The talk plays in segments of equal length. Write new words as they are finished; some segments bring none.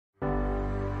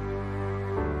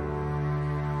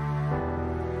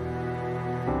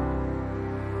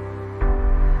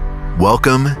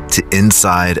Welcome to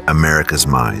Inside America's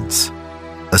Minds,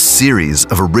 a series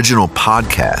of original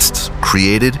podcasts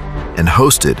created and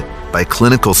hosted by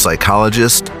clinical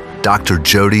psychologist Dr.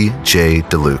 Jody J.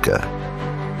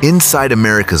 DeLuca. Inside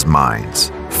America's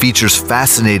Minds features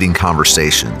fascinating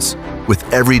conversations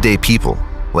with everyday people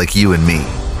like you and me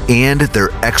and their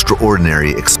extraordinary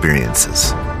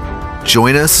experiences.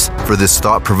 Join us for this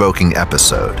thought-provoking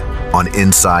episode on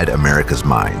Inside America's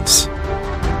Minds.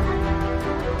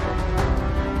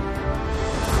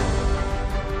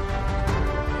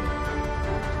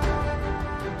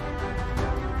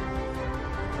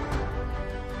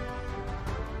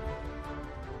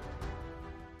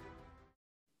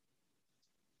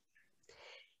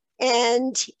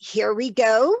 And here we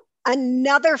go.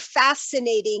 Another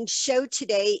fascinating show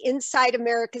today, Inside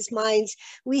America's Minds.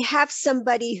 We have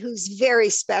somebody who's very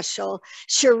special,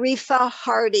 Sharifah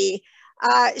Hardie.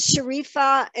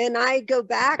 Sharifah and I go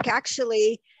back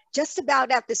actually just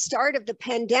about at the start of the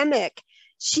pandemic.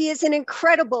 She is an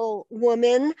incredible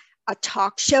woman, a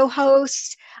talk show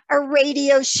host, a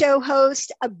radio show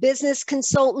host, a business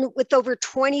consultant with over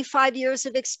 25 years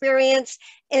of experience,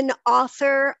 an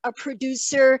author, a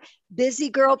producer, Busy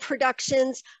Girl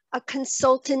Productions, a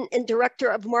consultant and director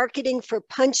of marketing for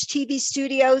Punch TV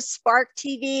Studios, Spark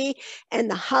TV, and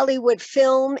the Hollywood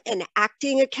Film and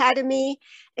Acting Academy.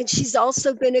 And she's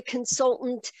also been a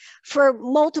consultant for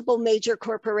multiple major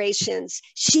corporations.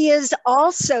 She is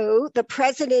also the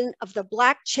president of the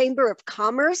Black Chamber of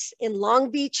Commerce in Long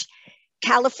Beach,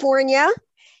 California.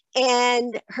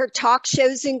 And her talk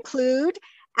shows include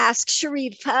Ask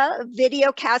Sharifah,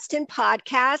 videocast and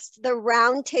podcast, the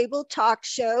Roundtable Talk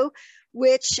Show,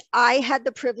 which I had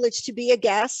the privilege to be a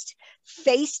guest,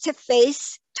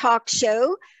 Face-to-Face Talk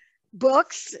Show,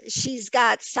 books. She's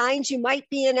got Signs You Might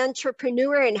Be an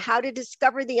Entrepreneur and How to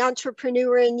Discover the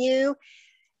Entrepreneur in You.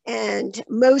 And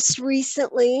most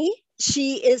recently,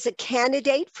 she is a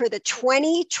candidate for the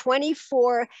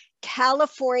 2024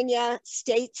 California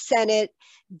State Senate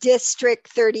District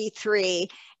 33.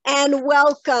 And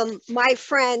welcome, my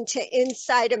friend, to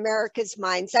Inside America's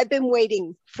Minds. I've been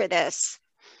waiting for this.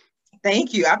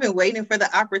 Thank you. I've been waiting for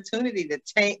the opportunity to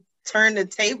turn the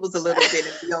tables a little bit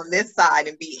and be on this side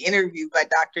and be interviewed by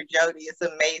Dr. Jody. It's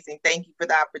amazing. Thank you for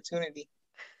the opportunity.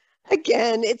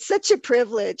 Again, it's such a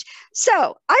privilege. So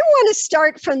I want to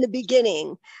start from the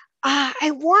beginning. I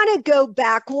want to go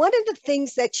back. One of the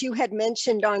things that you had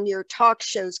mentioned on your talk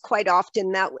shows quite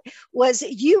often that was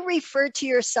you referred to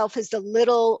yourself as the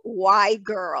little Y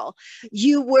girl.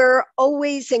 You were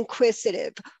always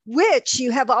inquisitive, which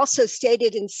you have also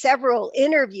stated in several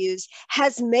interviews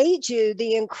has made you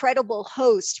the incredible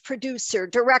host, producer,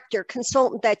 director,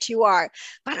 consultant that you are.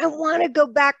 But I want to go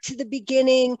back to the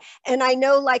beginning. And I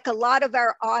know, like a lot of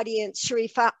our audience,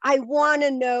 Sharifah, I want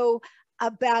to know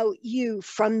about you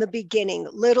from the beginning,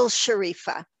 little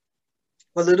Sharifah.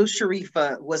 Well, little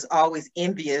Sharifah was always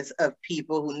envious of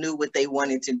people who knew what they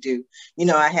wanted to do. You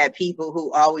know, I had people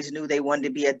who always knew they wanted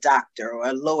to be a doctor or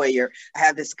a lawyer. I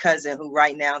have this cousin who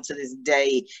right now to this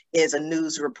day is a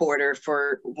news reporter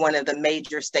for one of the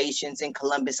major stations in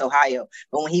Columbus, Ohio.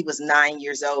 But when he was 9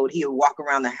 years old, he would walk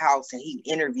around the house and he'd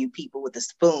interview people with a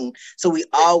spoon. So we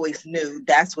always knew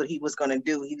that's what he was going to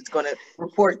do. He was going to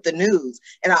report the news.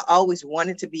 And I always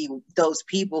wanted to be those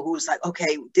people who was like,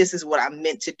 okay, this is what I'm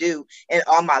meant to do. And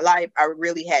all my life, I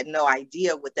really had no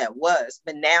idea what that was.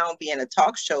 But now being a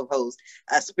talk show host,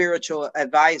 a spiritual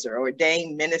advisor,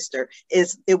 ordained minister,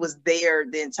 it was there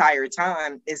the entire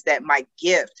time, is that my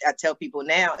gift, I tell people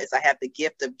now, is I have the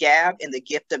gift of gab and the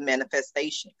gift of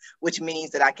manifestation, which means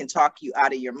that I can talk you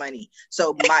out of your money.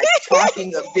 So my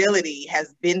talking ability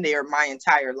has been there my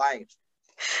entire life.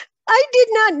 I did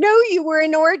not know you were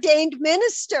an ordained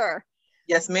minister.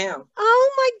 Yes, ma'am.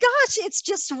 Oh my gosh, it's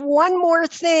just one more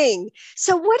thing.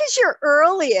 So what is your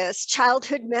earliest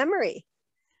childhood memory?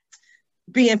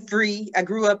 Being free. I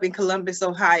grew up in Columbus,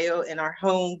 Ohio, and our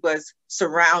home was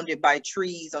surrounded by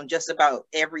trees on just about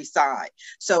every side.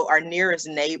 So our nearest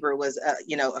neighbor was,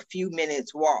 a few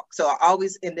minutes walk. So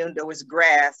and then there was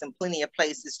grass and plenty of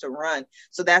places to run.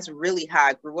 So that's really how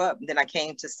I grew up. And then I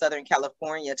came to Southern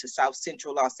California, to South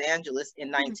Central Los Angeles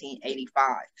in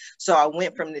 1985. So I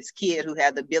went from this kid who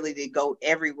had the ability to go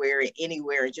everywhere and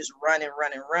anywhere and just run and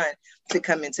run and run to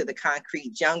come into the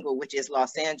concrete jungle, which is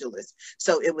Los Angeles.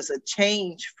 So it was a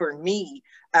change for me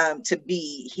to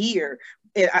be here.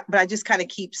 But I just kind of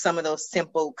keep some of those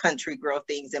simple country girl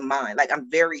things in mind. Like,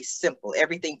 I'm very simple.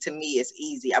 Everything to me is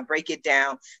easy. I break it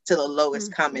down to the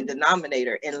lowest common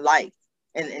denominator in life.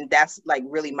 And that's like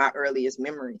really my earliest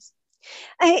memories.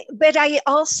 But I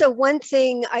also, one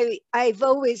thing I've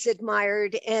always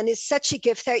admired, and is such a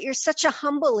gift, that you're such a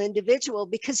humble individual,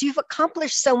 because you've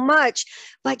accomplished so much,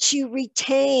 but you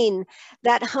retain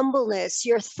that humbleness,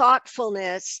 your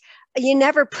thoughtfulness. You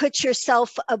never put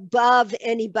yourself above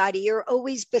anybody. You're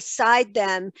always beside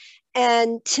them.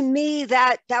 And to me,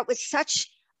 that was such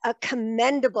a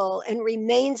commendable, and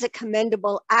remains a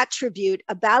commendable attribute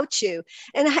about you.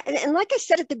 And like I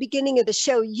said at the beginning of the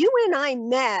show, you and I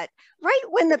met right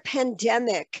when the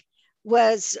pandemic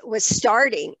was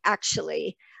starting,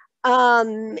 actually.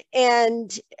 And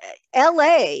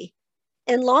LA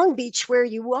and Long Beach, where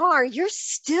you are, you're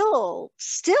still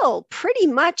pretty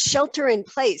much shelter in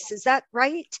place. Is that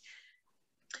right?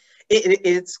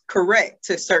 It's correct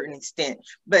to a certain extent,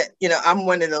 but I'm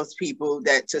one of those people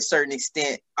that to a certain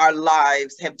extent our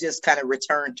lives have just kind of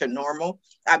returned to normal.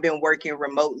 I've been working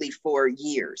remotely for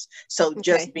years, so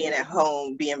just being at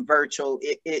home, being virtual,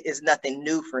 it is nothing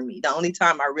new for me. The only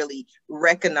time I really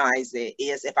recognize it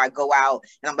is if I go out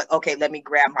and I'm like, okay, let me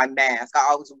grab my mask. I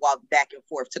always walk back and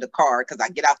forth to the car, because I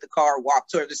get out the car, walk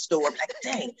to the store, I'm like,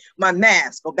 dang, my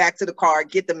mask, go back to the car,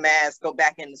 get the mask, go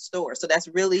back in the store. So that's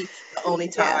really the only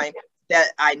time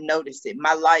that I noticed it.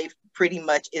 My life pretty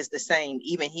much is the same.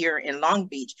 Even here in Long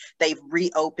Beach, they've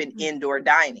reopened indoor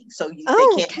dining. So they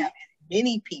can't have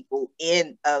many people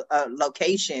in a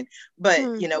location. But,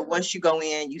 once you go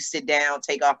in, you sit down,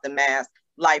 take off the mask,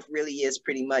 life really is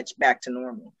pretty much back to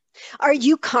normal. Are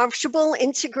you comfortable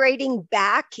integrating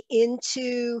back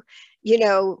into,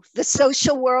 the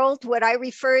social world, what I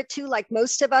refer to, like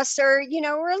most of us are,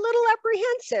 we're a little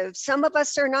apprehensive. Some of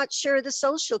us are not sure the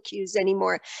social cues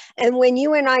anymore. And when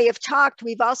you and I have talked,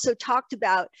 we've also talked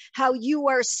about how you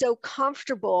are so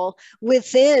comfortable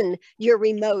within your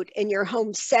remote and your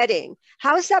home setting.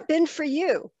 How has that been for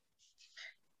you?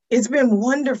 It's been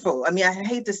wonderful. I mean, I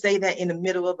hate to say that in the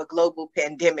middle of a global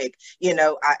pandemic,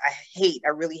 I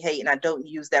really hate, and I don't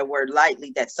use that word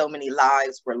lightly, that so many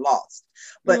lives were lost.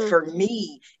 But for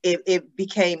me, it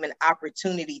became an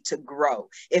opportunity to grow.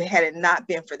 Had it not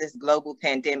been for this global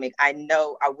pandemic, I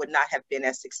know I would not have been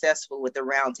as successful with the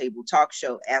Roundtable Talk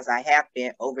Show as I have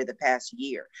been over the past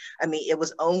year. I mean, it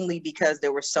was only because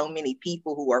there were so many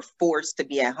people who are forced to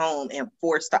be at home and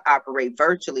forced to operate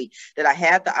virtually that I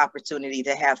had the opportunity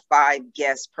to have 5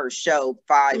 guests per show,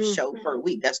 5 shows per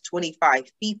week. That's 25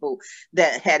 people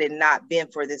that, had it not been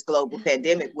for this global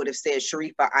pandemic, would have said,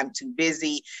 Sharifah, I'm too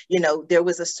busy. There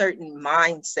was a certain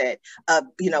mindset of,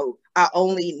 I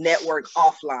only network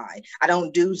offline. I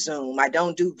don't do Zoom. I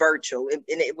don't do virtual. And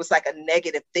it was like a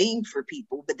negative thing for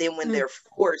people. But then when they're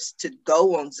forced to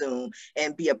go on Zoom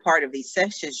and be a part of these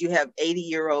sessions, you have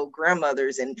 80-year-old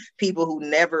grandmothers and people who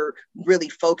never really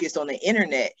focused on the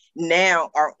internet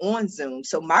now are on Zoom.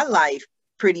 So my life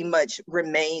pretty much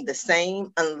remained the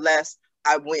same unless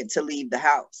I went to leave the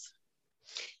house.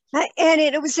 And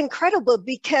it was incredible,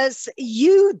 because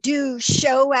you do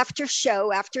show after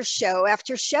show after show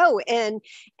after show, and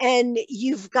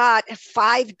you've got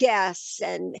 5 guests,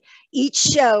 and each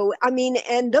show, I mean,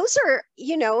 and those are,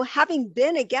 having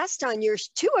been a guest on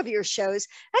 2 of your shows,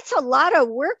 that's a lot of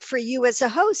work for you as a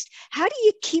host. How do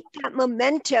you keep that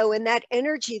memento and that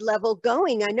energy level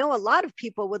going? I know a lot of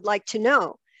people would like to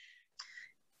know.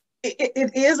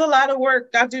 It is a lot of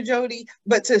work, Dr. Jody,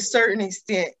 but to a certain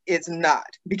extent, it's not.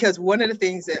 Because one of the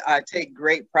things that I take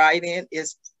great pride in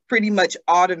is pretty much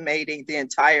automating the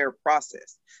entire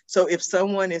process. So if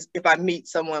I meet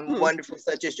someone wonderful,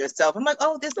 such as yourself, I'm like,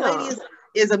 oh, this lady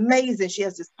is amazing. She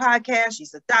has this podcast.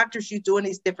 She's a doctor. She's doing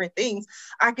these different things.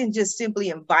 I can just simply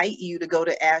invite you to go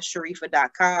to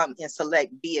AskSharifah.com and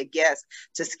select be a guest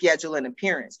to schedule an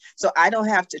appearance. So I don't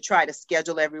have to try to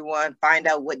schedule everyone, find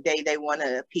out what day they want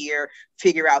to appear,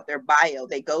 figure out their bio.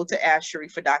 They go to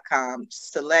AskSharifah.com,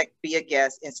 select be a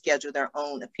guest, and schedule their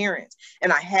own appearance.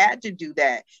 And I had to do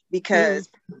that because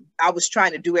I was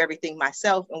trying to do everything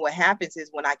myself. And what happens is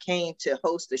when I came to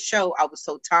host the show, I was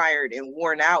so tired and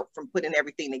worn out from putting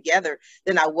everything together,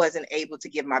 then I wasn't able to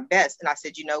give my best. And I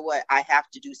said, you know what? I have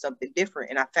to do something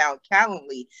different. And I found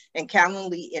Calendly, and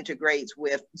Calendly integrates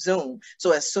with Zoom.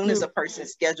 So as soon as a person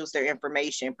schedules their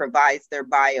information, provides their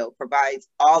bio, provides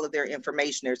all of their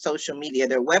information, their social media,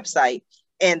 their website,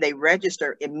 and they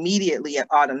register immediately and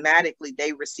automatically,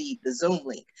 they receive the Zoom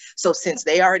link. So since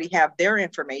they already have their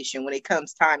information, when it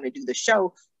comes time to do the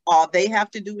show, all they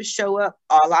have to do is show up.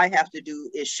 All I have to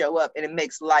do is show up, and it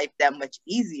makes life that much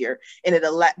easier. And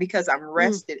because I'm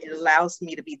rested, it allows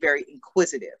me to be very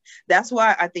inquisitive. That's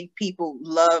why I think people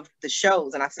love the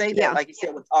shows. And I say that, like you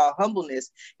said, with all humbleness,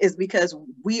 is because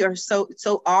we are so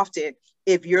often,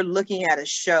 if you're looking at a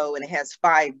show and it has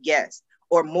 5 guests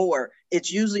or more,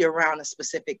 it's usually around a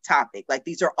specific topic. Like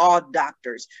these are all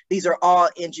doctors, these are all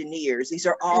engineers, these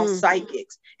are all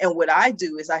psychics. And what I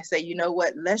do is I say, you know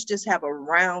what, let's just have a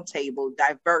round table,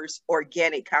 diverse,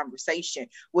 organic conversation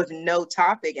with no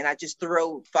topic. And I just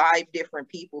throw 5 different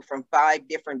people from 5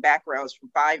 different backgrounds, from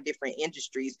 5 different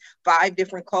industries, 5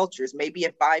 different cultures, maybe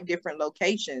in 5 different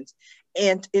locations,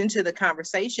 and into the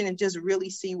conversation and just really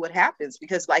see what happens.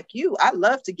 Because like you, I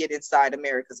love to get inside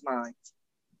America's minds.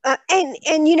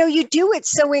 And you know, you do it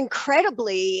so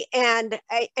incredibly, and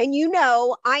you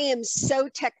know, I am so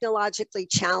technologically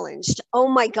challenged. Oh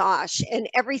my gosh, and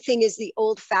everything is the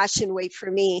old-fashioned way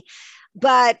for me.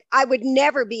 But I would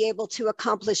never be able to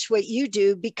accomplish what you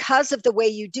do because of the way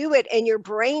you do it, and your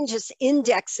brain just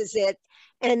indexes it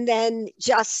and then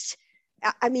just,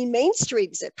 I mean,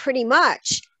 mainstreams it pretty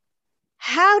much.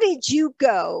 How did you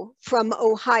go from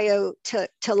Ohio to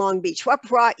Long Beach? What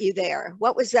brought you there?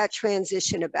 What was that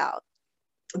transition about?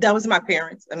 That was my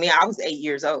parents. I mean, I was 8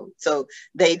 years old. So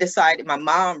they decided, my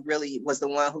mom really was the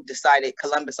one who decided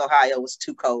Columbus, Ohio was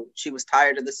too cold. She was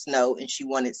tired of the snow and she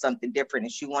wanted something different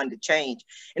and she wanted to change.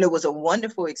 And it was a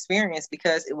wonderful experience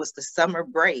because it was the summer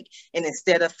break. And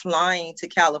instead of flying to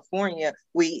California,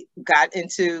 we got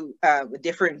into a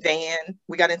different van.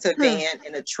 We got into a van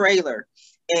and a trailer.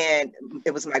 And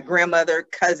it was my grandmother,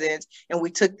 cousins, and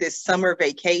we took this summer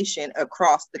vacation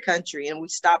across the country. And we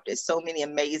stopped at so many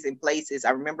amazing places.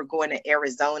 I remember going to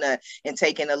Arizona and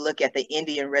taking a look at the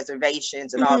Indian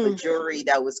reservations and all the jewelry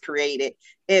that was created.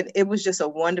 And it was just a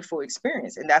wonderful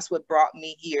experience. And that's what brought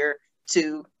me here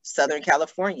to Southern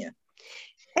California.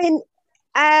 And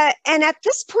at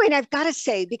this point, I've got to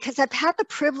say, because I've had the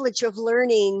privilege of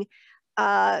learning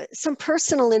some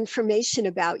personal information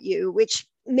about you, which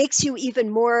makes you even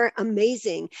more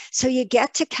amazing. So you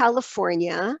get to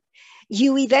California,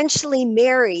 you eventually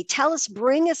marry. Tell us,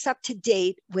 bring us up to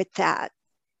date with that.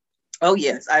 Oh,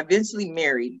 yes. I eventually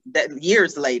married that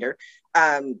years later.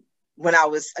 I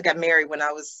got married when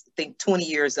I was, I think, 20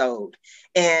 years old,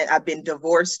 and I've been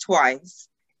divorced twice.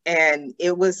 And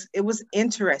it was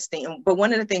interesting. But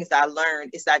one of the things that I learned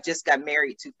is I just got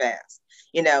married too fast.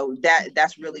 You know,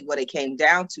 that's really what it came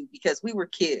down to, because we were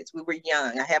kids. We were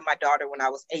young. I had my daughter when I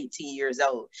was 18 years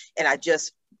old, and I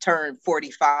just turned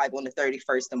 45 on the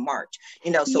 31st of March.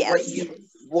 You know, so yes. What you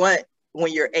want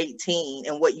when you're 18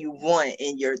 and what you want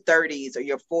in your 30s or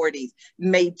your 40s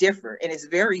may differ. And it's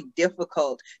very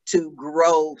difficult to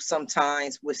grow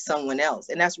sometimes with someone else.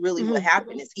 And that's really what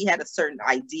happened. Is he had a certain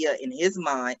idea in his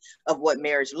mind of what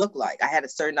marriage looked like. I had a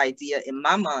certain idea in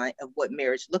my mind of what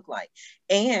marriage looked like.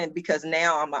 And because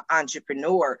now I'm an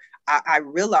entrepreneur, I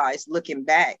realized, looking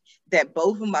back, that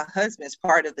both of my husbands,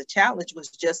 part of the challenge was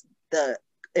just the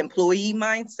employee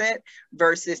mindset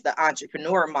versus the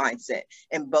entrepreneur mindset.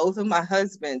 And both of my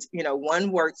husbands, you know, one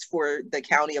works for the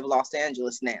county of Los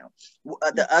Angeles now.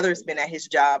 The other's been at his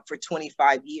job for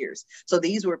 25 years. So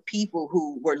these were people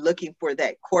who were looking for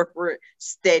that corporate,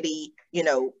 steady, you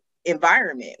know,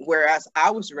 environment. Whereas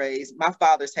I was raised, my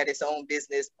father's had his own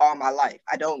business all my life.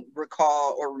 I don't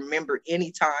recall or remember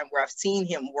any time where I've seen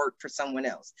him work for someone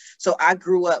else. So I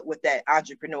grew up with that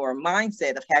entrepreneur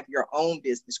mindset of have your own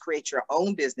business, create your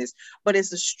own business. But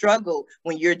it's a struggle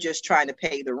when you're just trying to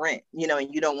pay the rent, you know,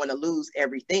 and you don't want to lose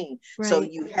everything. Right. So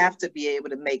you have to be able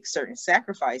to make certain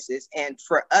sacrifices. And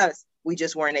for us, we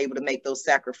just weren't able to make those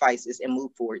sacrifices and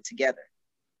move forward together.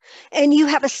 And you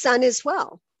have a son as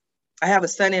well. I have a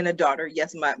son and a daughter.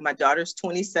 Yes, my daughter's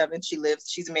 27.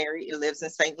 She's married and lives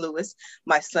in St. Louis.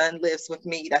 My son lives with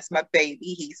me. That's my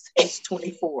baby. He's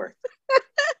 24.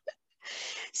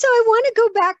 So I want to go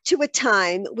back to a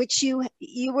time which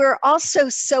you were also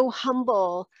so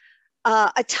humble.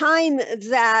 A time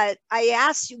that I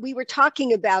asked, we were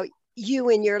talking about you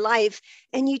and your life,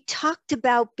 and you talked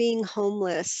about being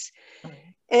homeless.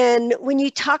 And when you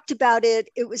talked about it,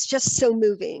 it was just so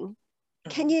moving.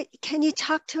 Can you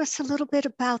talk to us a little bit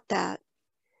about that?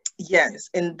 Yes,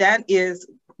 and that is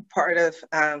part of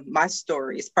my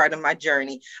story. It's part of my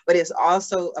journey, but it's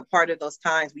also a part of those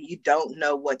times when you don't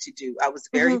know what to do. I was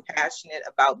very passionate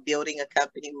about building a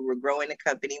company. We were growing a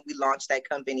company. We launched that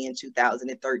company in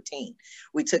 2013.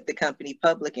 We took the company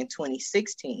public in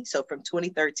 2016. So from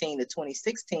 2013 to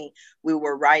 2016, we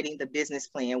were writing the business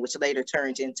plan, which later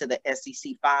turned into the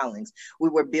SEC filings. We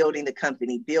were building the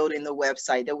company, building the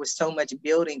website. There was so much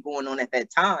building going on at that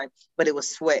time, but it was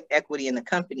sweat equity in the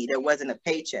company. There wasn't a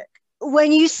paycheck.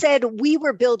 When you said we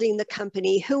were building the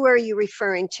company, who are you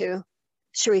referring to,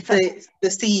 Sharifah? The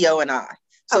CEO and I.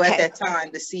 So at Okay. that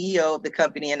time, the CEO of the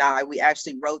company and we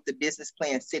actually wrote the business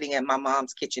plan sitting at my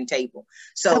mom's kitchen table.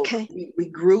 So Okay. we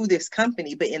grew this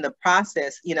company, but in the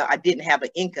process, I didn't have an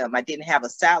income. I didn't have a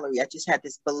salary. I just had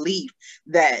this belief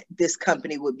that this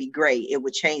company would be great. It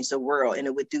would change the world and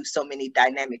it would do so many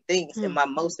dynamic things. And my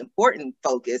most important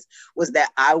focus was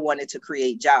that I wanted to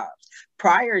create jobs.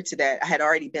 Prior to that, I had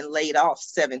already been laid off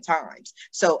 7 times.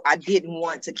 So I didn't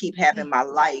want to keep having my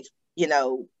life,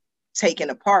 taken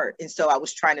apart. And so I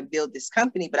was trying to build this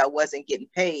company, but I wasn't getting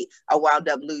paid. I wound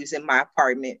up losing my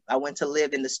apartment. I went to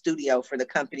live in the studio for the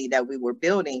company that we were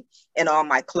building, and all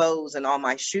my clothes and all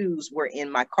my shoes were in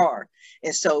my car.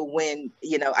 And so when,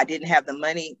 I didn't have the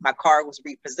money, my car was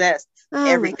repossessed.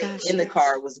 Everything in the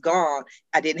car was gone.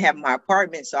 I didn't have my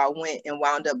apartment. So I went and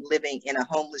wound up living in a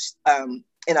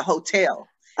in a hotel.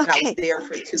 And I was there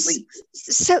for 2 weeks.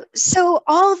 So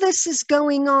all this is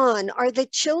going on. Are the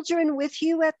children with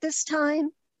you at this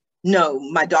time? No,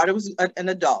 my daughter was an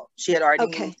adult. She had already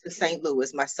moved to St.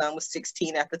 Louis. My son was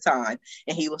 16 at the time,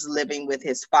 and he was living with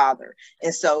his father.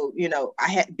 And so,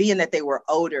 being that they were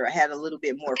older, I had a little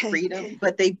bit more freedom,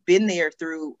 but they've been there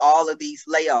through all of these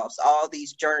layoffs, all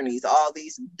these journeys, all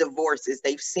these divorces.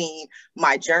 They've seen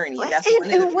my journey.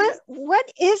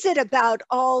 What is it about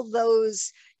all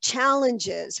those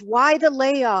challenges? Why the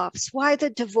layoffs? Why the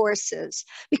divorces?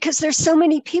 Because there's so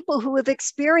many people who have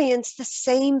experienced the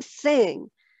same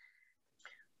thing.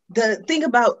 The thing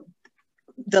about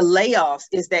the layoffs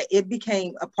is that it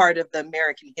became a part of the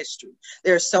American history.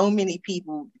 There are so many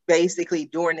people basically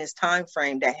during this time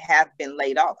frame that have been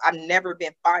laid off. I've never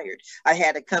been fired. I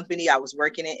had a company, I was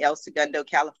working in El Segundo,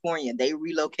 California. They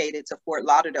relocated to Fort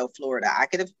Lauderdale, Florida. I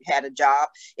could have had a job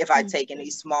if I'd taken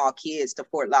these small kids to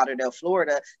Fort Lauderdale,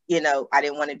 Florida. I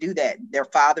didn't want to do that. Their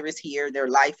father is here. Their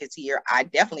life is here. I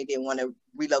definitely didn't want to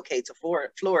relocate to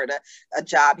Florida. A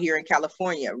job here in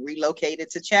California,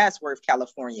 relocated to Chatsworth,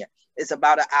 California. It's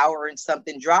about an hour and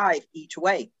something drive each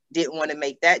way. Didn't want to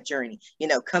make that journey.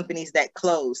 Companies that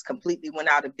closed, completely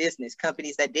went out of business,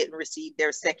 companies that didn't receive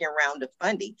their second round of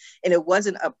funding. And it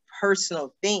wasn't a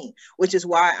personal thing, which is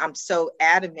why I'm so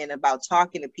adamant about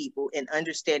talking to people and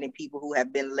understanding people who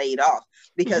have been laid off.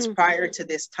 Because prior to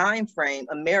this time frame,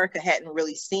 America hadn't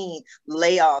really seen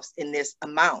layoffs in this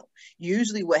amount.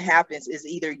 Usually what happens is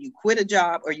either you quit a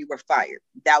job or you were fired.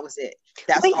 That was it.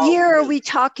 What year are we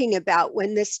talking about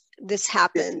when this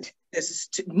happened?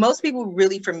 Most people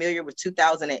really familiar with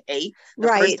 2008.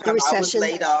 The first time I was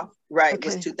laid off,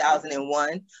 was 2001.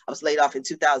 I was laid off in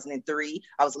 2003.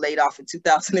 I was laid off in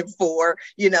 2004.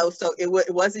 So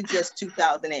it wasn't just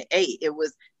 2008. It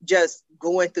was just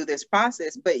going through this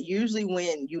process. But usually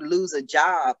when you lose a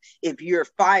job, if you're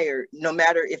fired, no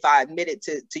matter if I admit it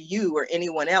to you or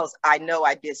anyone else, I know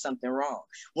I did something wrong.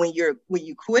 When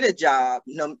you quit a job,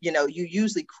 you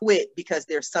usually quit because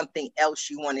there's something else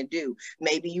you want to do.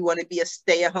 Maybe you want to be a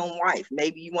stay-at-home wife.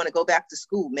 Maybe you want to go back to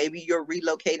school. Maybe you're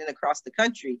relocating across the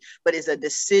country, but it's a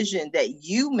decision that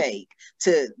you make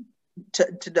to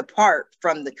depart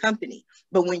from the company.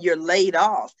 But when you're laid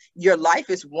off, your life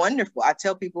is wonderful. I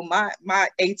tell people my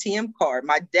ATM card,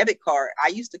 my debit card, I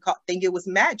used to think it was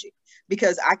magic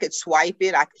because I could swipe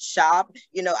it, I could shop.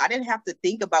 I didn't have to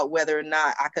think about whether or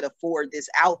not I could afford this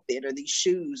outfit or these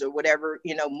shoes or whatever,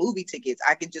 movie tickets.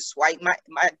 I could just swipe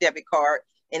my debit card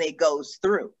and it goes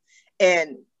through.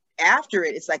 And after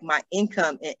it, it's like my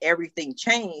income and everything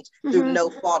changed through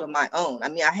no fault of my own. I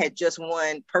mean, I had just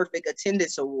won perfect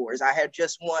attendance awards. I had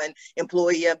just won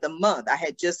employee of the month. I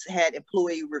had just had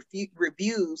employee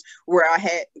reviews where I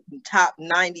had top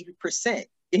 90%.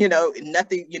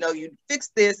 Nothing, you fix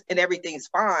this and everything's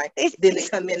fine. Then they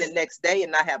come in the next day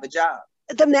and not have a job.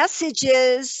 The message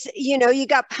is, you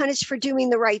got punished for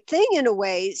doing the right thing in a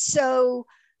way. So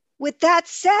with that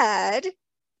said,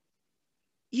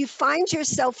 you find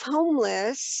yourself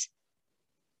homeless.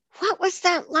 What was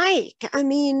that like? I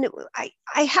mean,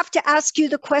 I have to ask you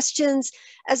the questions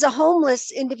as a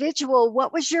homeless individual.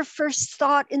 What was your first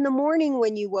thought in the morning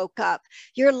when you woke up?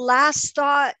 Your last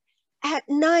thought at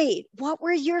night? What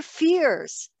were your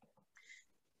fears?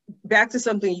 Back to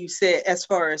something you said as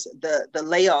far as the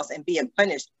layoffs and being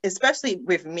punished, especially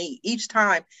with me, each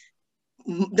time,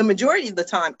 the majority of the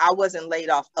time, I wasn't laid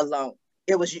off alone.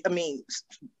 It was,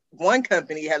 one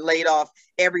company had laid off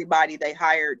everybody they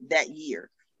hired that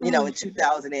year, in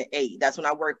 2008. That's when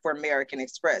I worked for American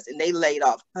Express, and they laid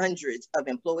off hundreds of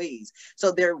employees.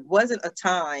 So there wasn't a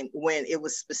time when it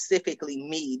was specifically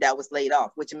me that was laid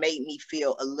off, which made me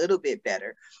feel a little bit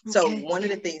better. So one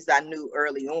of the things I knew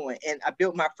early on, and I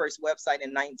built my first website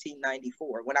in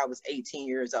 1994 when I was 18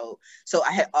 years old. So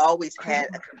I had always had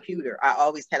a computer. I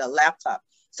always had a laptop.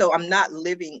 So I'm not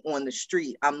living on the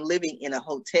street. I'm living in a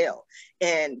hotel.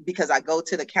 And because I go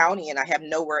to the county and I have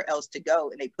nowhere else to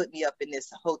go, and they put me up in this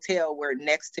hotel where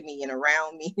next to me and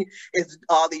around me is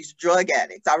all these drug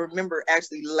addicts. I remember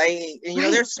actually laying, and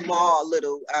they're small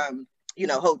little,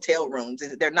 hotel rooms.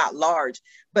 They're not large,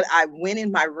 but I went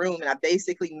in my room and I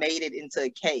basically made it into a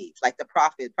cave. Like the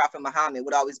Prophet Muhammad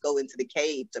would always go into the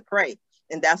cave to pray.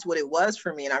 And that's what it was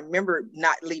for me. And I remember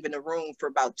not leaving the room for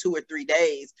about 2 or 3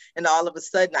 days. And all of a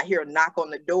sudden I hear a knock on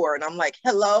the door and I'm like,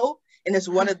 hello. And it's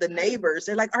one of the neighbors.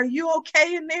 They're like, are you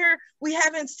okay in there? We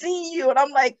haven't seen you. And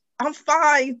I'm like, I'm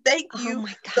fine. Thank you. Oh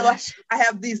my gosh. So I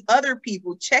have these other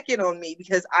people checking on me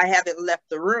because I haven't left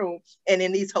the room. And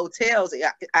in these hotels,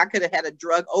 I could have had a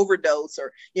drug overdose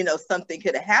or, something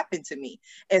could have happened to me.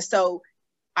 And so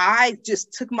I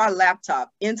just took my laptop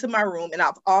into my room, and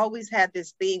I've always had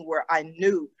this thing where I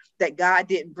knew that God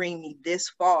didn't bring me this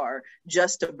far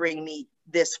just to bring me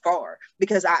this far,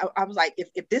 because I was like,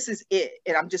 if this is it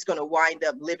and I'm just going to wind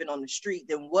up living on the street,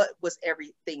 then what was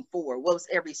everything for? What was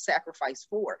every sacrifice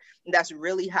for? And that's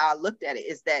really how I looked at it,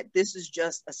 is that this is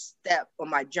just a step on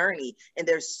my journey, and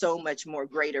there's so much more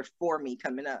greater for me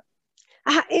coming up.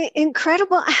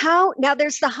 Incredible. How now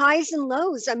there's the highs and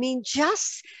lows. I mean,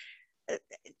 just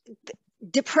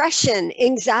depression,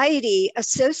 anxiety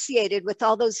associated with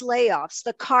all those layoffs,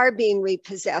 the car being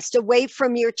repossessed, away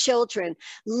from your children,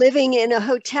 living in a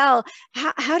hotel.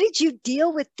 How did you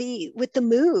deal with the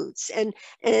moods, and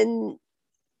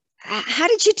how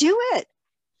did you do it?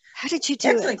 How did you do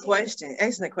it? Excellent question.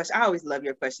 Excellent question. I always love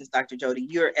your questions, Dr. Jody.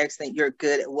 You're excellent. You're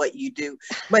good at what you do.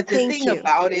 But the thing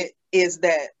about it is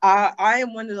that I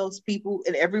am one of those people,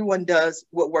 and everyone does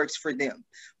what works for them.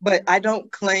 But I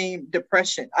don't claim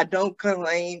depression. I don't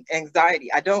claim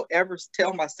anxiety. I don't ever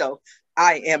tell myself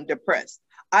I am depressed.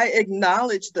 I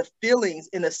acknowledge the feelings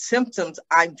and the symptoms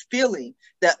I'm feeling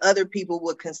that other people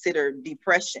would consider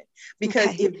depression.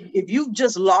 Because if you've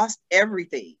just lost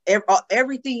everything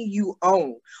you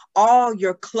own, all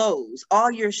your clothes,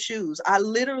 all your shoes, I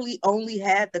literally only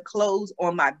had the clothes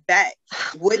on my back.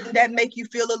 Wouldn't that make you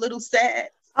feel a little sad?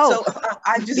 Oh, so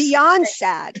I just beyond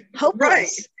sad, hopeless. Right.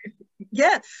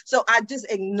 Yeah. So I just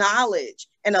acknowledge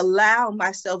and allow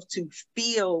myself to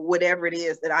feel whatever it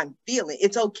is that I'm feeling.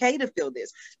 It's okay to feel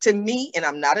this. To me, and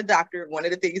I'm not a doctor, one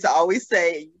of the things I always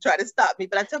say, you try to stop me,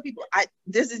 but I tell people,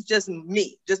 this is just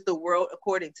me, just the world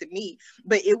according to me.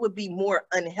 But it would be more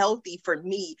unhealthy for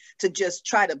me to just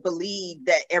try to believe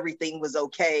that everything was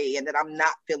okay and that I'm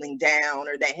not feeling down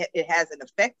or that it hasn't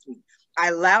affected me. I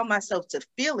allow myself to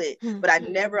feel it, but I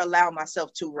never allow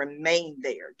myself to remain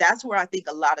there. That's where I think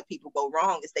a lot of people go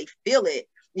wrong, is they feel it,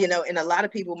 and a lot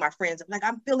of people, my friends, I'm like,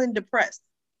 I'm feeling depressed.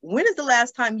 When is the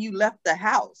last time you left the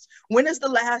house? When is the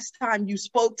last time you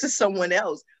spoke to someone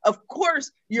else? Of course,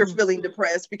 you're feeling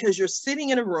depressed because you're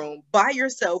sitting in a room by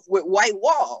yourself with white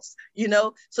walls,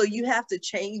 so you have to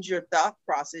change your thought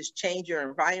process, change your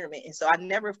environment. And so I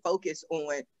never focus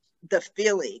on the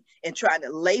feeling and trying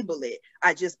to label it.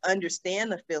 I just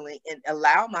understand the feeling and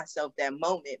allow myself that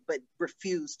moment, but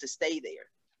refuse to stay there.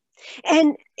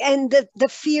 And the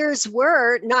fears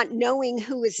were not knowing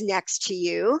who was next to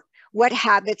you, what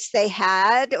habits they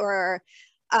had, or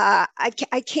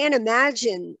I can't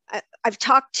imagine. I've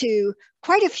talked to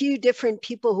quite a few different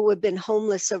people who have been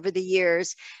homeless over the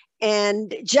years,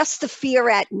 and just the fear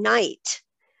at night,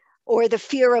 or the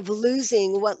fear of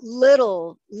losing what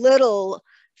little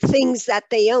things that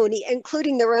they own,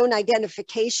 including their own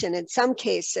identification in some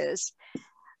cases.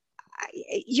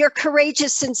 You're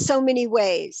courageous in so many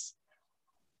ways.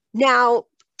 Now,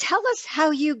 tell us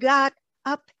how you got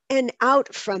up and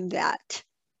out from that,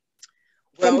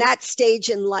 from that stage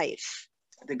in life.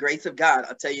 The grace of God,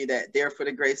 I'll tell you that. There for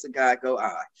the grace of God go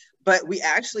I. But we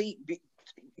actually,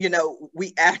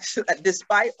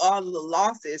 despite all of the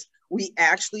losses, we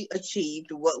actually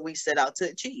achieved what we set out to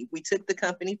achieve. We took the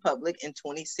company public in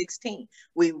 2016.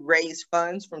 We raised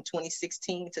funds from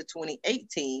 2016 to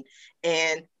 2018,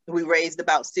 and we raised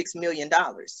about $6 million.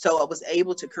 So I was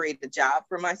able to create a job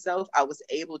for myself. I was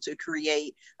able to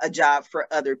create a job for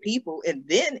other people. And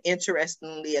then,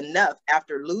 interestingly enough,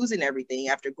 after losing everything,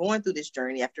 after going through this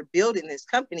journey, after building this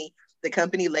company, the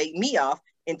company laid me off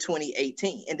in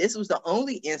 2018. And this was the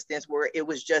only instance where it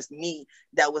was just me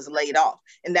that was laid off.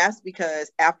 And that's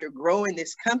because after growing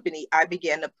this company, I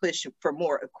began to push for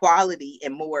more equality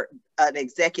and more an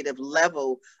executive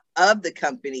level of the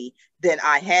company than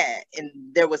I had. And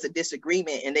there was a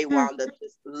disagreement and they wound up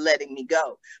just letting me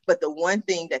go. But the one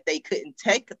thing that they couldn't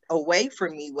take away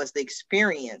from me was the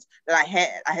experience that I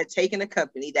had. I had taken a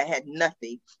company that had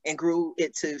nothing and grew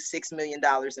it to $6 million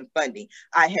in funding.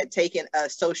 I had taken a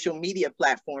social media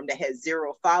platform that had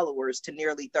 0 followers to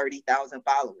nearly 30,000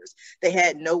 followers. They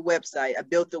had no website. I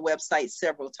built the website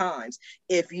several times.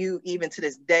 If you even to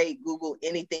this day Google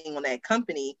anything on that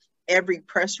company, every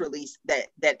press release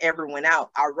that ever went out,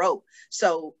 I wrote.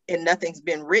 So, and nothing's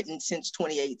been written since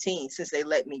 2018, since they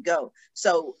let me go.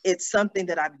 So it's something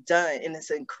that I've done, and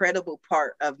it's an incredible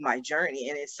part of my journey.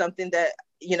 And it's something that,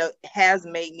 you know, has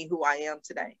made me who I am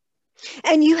today.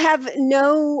 And you have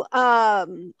no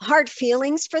hard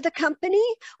feelings for the company,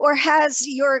 or has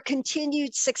your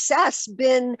continued success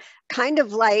been kind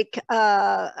of like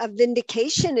a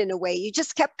vindication in a way? You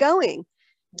just kept going.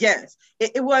 Yes,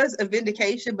 it was a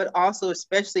vindication, but also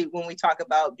especially when we talk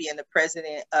about being the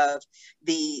president of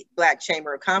the Black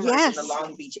Chamber of Commerce in the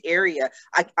Long Beach area,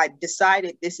 I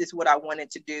decided this is what I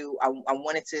wanted to do. I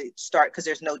wanted to start because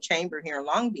there's no chamber here in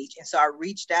Long Beach. And so I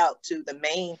reached out to the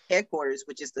main headquarters,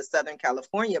 which is the Southern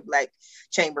California Black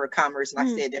Chamber of Commerce. And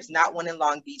I said, there's not one in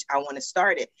Long Beach. I want to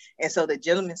start it. And so the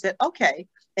gentleman said, okay.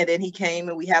 And then he came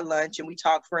and we had lunch and we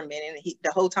talked for a minute. And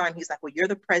the whole time he's like, well, you're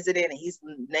the president. And he's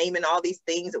naming all these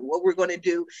things and what we're going to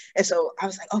do. And so I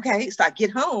was like, okay. So I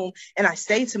get home and I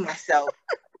say to myself,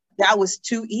 that was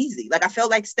too easy. Like I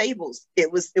felt like Staples. It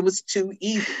was too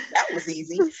easy. That was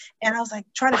easy. And I was like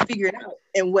trying to figure it out.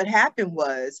 And what happened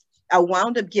was I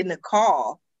wound up getting a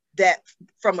call that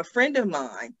from a friend of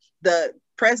mine, the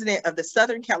president of the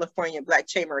Southern California Black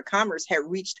Chamber of Commerce had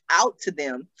reached out to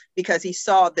them because he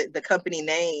saw the company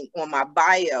name on my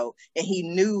bio and he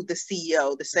knew the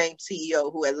CEO, the same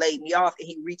CEO who had laid me off. And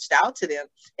he reached out to them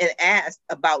and asked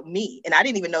about me. And I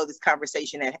didn't even know this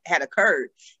conversation had occurred.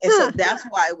 And so that's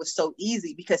why it was so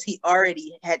easy, because he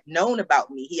already had known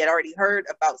about me. He had already heard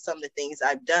about some of the things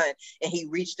I've done. And he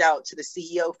reached out to the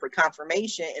CEO for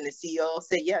confirmation. And the CEO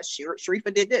said, yes,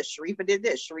 Sharifah did this, Sharifah did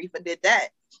this, Sharifah did that.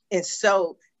 And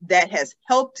so that has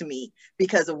helped me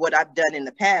because of what I've done in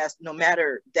the past, no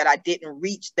matter that I didn't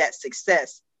reach that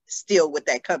success still with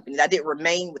that company. I didn't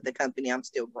remain with the company. I'm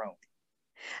still growing.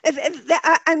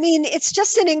 I mean, it's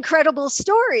just an incredible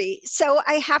story. So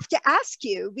I have to ask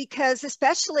you, because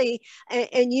especially,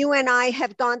 and you and I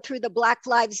have gone through the Black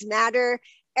Lives Matter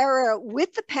era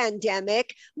with the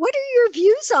pandemic. What are your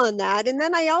views on that? And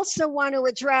then I also want to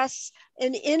address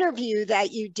an interview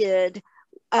that you did.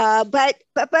 But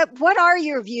what are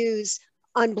your views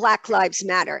on Black Lives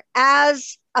Matter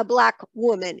as a Black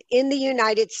woman in the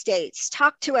United States?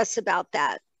 Talk to us about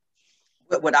that.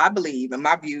 But what I believe and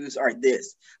my views are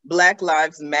this: Black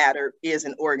Lives Matter is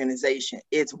an organization.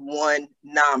 It's one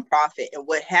nonprofit. And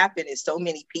what happened is so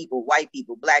many people, white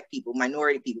people, Black people,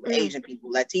 minority people, Asian people,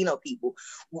 Latino people,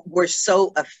 were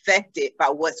so affected by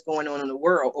what's going on in the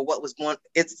world, or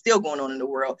it's still going on in the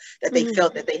world, that they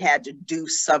felt that they had to do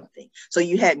something. So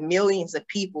you had millions of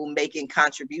people making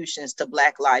contributions to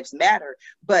Black Lives Matter,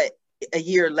 but a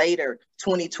year later,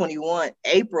 2021,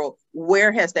 April,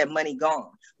 where has that money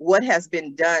gone? What has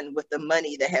been done with the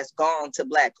money that has gone to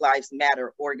Black Lives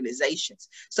Matter organizations?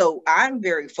 So I'm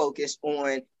very focused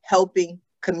on helping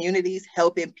communities,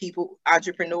 helping people,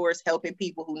 entrepreneurs, helping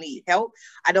people who need help.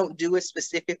 I don't do it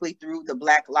specifically through the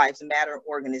Black Lives Matter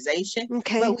organization,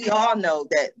 but we all know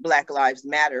that Black Lives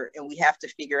Matter, and we have to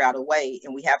figure out a way,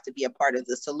 and we have to be a part of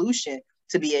the solution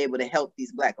to be able to help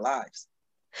these Black lives.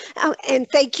 And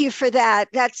thank you for that.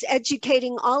 That's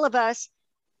educating all of us.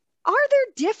 Are there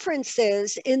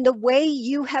differences in the way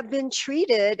you have been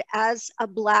treated as a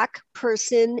Black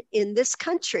person in this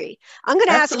country? I'm going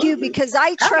to ask you because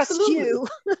I trust you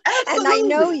and I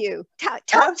know you. Talk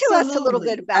to us a little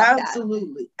bit about that.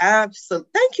 Absolutely.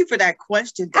 Thank you for that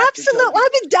question, Dr. Absolutely. Jody.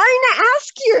 I've been dying to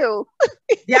ask you.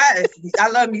 Yes, I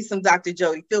love me some Dr.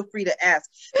 Jody. Feel free to ask.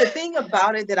 The thing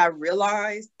about it that I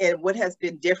realized, and what has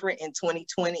been different in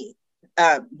 2020,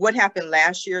 what happened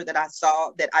last year that I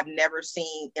saw that I've never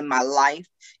seen in my life,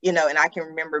 and I can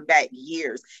remember back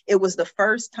years. It was the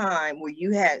first time where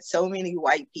you had so many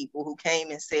white people who came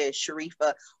and said,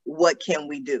 Sharifah, what can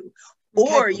we do?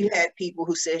 Or you had people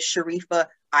who said, Sharifah,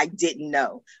 I didn't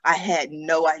know. I had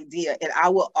no idea. And I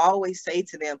will always say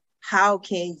to them, how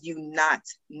can you not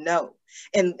know?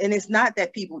 And it's not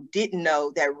that people didn't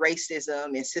know that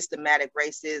racism and systematic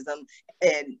racism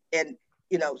and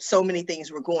so many things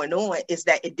were going on, is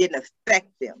that it didn't affect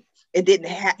them. It didn't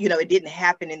it didn't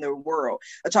happen in the world.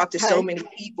 I talked to so many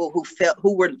people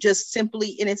who were just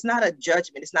simply, and it's not a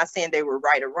judgment. It's not saying they were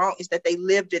right or wrong. It's that they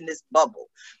lived in this bubble.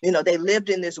 They lived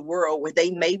in this world where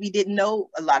they maybe didn't know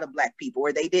a lot of Black people,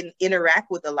 or they didn't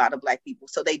interact with a lot of Black people.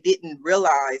 So they didn't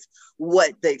realize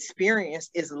what the experience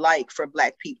is like for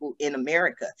Black people in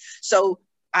America. So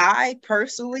I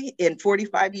personally, in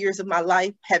 45 years of my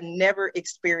life, have never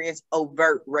experienced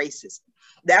overt racism.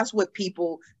 That's what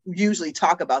people usually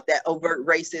talk about, that overt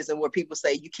racism, where people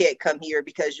say, you can't come here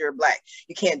because you're Black.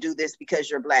 You can't do this because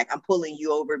you're Black. I'm pulling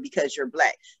you over because you're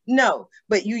Black. No,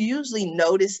 but you usually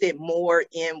notice it more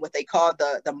in what they call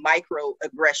the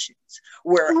microaggressions,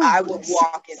 where I would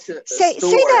walk into a store. Say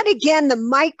that again, the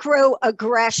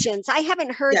microaggressions. I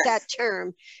haven't heard that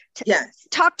term. Yes.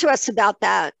 Talk to us about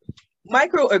that.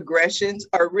 Microaggressions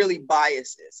are really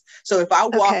biases. So if I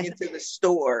walk into the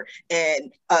store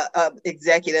and a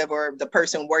executive or the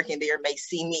person working there may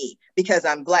see me because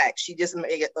I'm Black, she just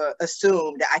may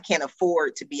assume that I can't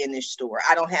afford to be in this store.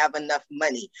 I don't have enough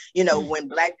money. When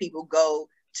Black people go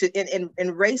to, and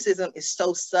racism is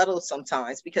so subtle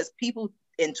sometimes, because people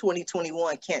in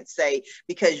 2021 can't say,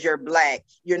 because you're Black,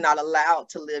 you're not allowed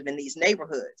to live in these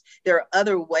neighborhoods. There are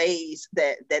other ways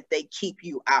that they keep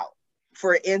you out.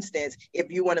 For instance,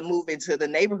 if you want to move into the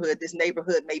neighborhood, this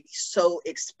neighborhood may be so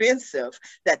expensive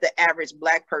that the average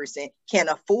Black person can't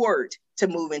afford to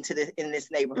move into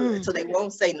this neighborhood. So they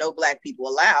won't say no Black people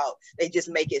allowed. They just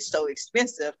make it so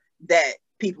expensive that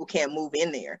people can't move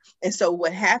in there. And so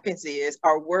what happens is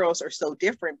our worlds are so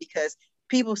different, because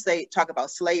people talk about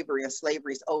slavery, and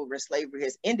slavery is over, slavery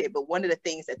has ended. But one of the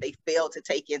things that they fail to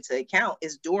take into account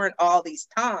is, during all these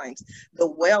times, the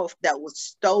wealth that was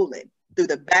stolen through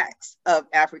the backs of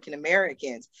African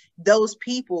Americans, those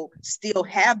people still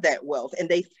have that wealth, and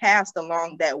they've passed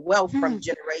along that wealth from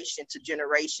generation to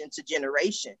generation to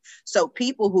generation. So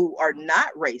people who are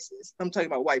not racist, I'm talking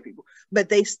about white people, but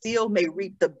they still may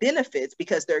reap the benefits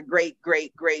because their great,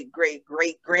 great, great, great,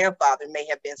 great grandfather may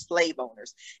have been slave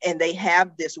owners, and they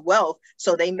have this wealth.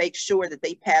 So they make sure that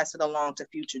they pass it along to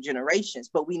future generations.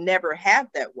 But we never have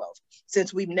that wealth.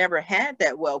 Since we've never had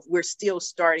that wealth, we're still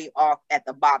starting off at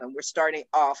the bottom. We're starting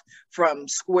off from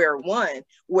square one,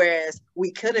 whereas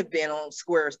we could have been on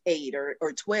squares 8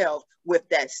 or 12 with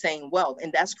that same wealth.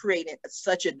 And that's creating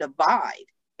such a divide.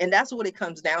 And that's what it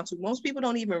comes down to. Most people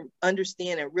don't even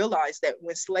understand and realize that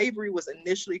when slavery was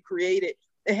initially created,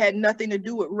 it had nothing to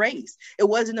do with race. It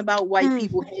wasn't about white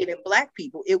people hating Black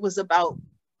people. It was about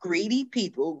greedy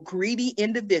people, greedy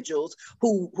individuals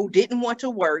who didn't want to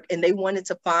work, and they wanted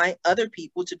to find other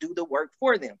people to do the work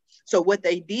for them. So what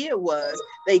they did was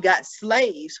they got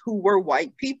slaves who were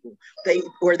white people. They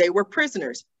were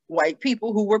prisoners, white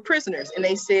people who were prisoners. And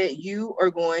they said, you are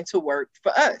going to work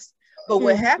for us. But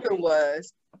what happened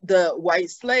was the white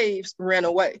slaves ran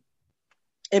away.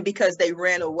 And because they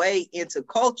ran away into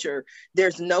culture, there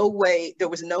was no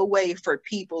way for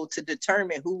people to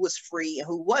determine who was free and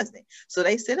who wasn't. So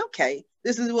they said, okay,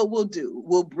 this is what we'll do.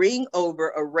 We'll bring over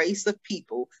a race of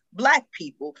people, Black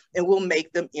people, and we'll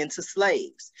make them into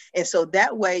slaves. And so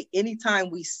that way, anytime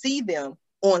we see them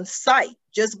on sight,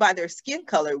 just by their skin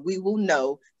color, we will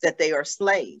know that they are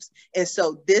slaves. And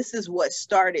so this is what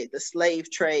started the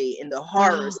slave trade and the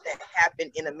horrors that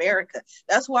happened in America.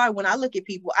 That's why when I look at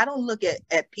people, I don't look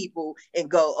at people and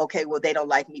go, okay, well, they don't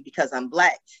like me because I'm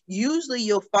Black. Usually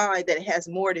you'll find that it has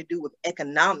more to do with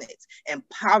economics and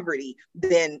poverty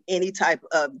than any type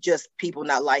of just people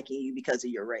not liking you because of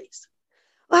your race.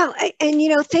 Well,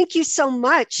 and thank you so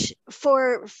much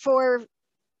for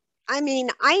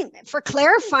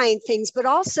clarifying things, but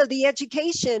also the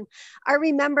education. I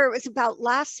remember it was about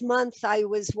last month, I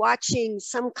was watching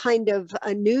some kind of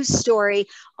a news story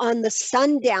on the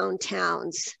sundown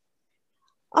towns.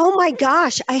 Oh my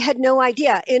gosh, I had no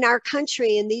idea, in our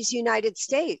country, in these United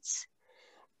States.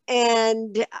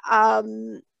 And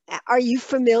are you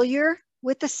familiar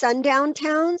with the sundown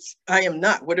towns? I am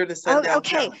not. What are the sundown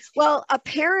towns? Well,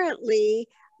 apparently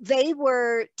they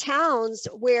were towns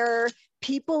where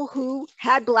people who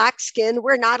had Black skin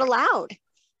were not allowed.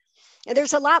 And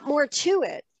there's a lot more to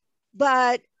it.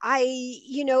 But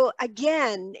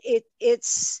again,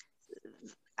 it's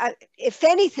if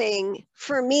anything,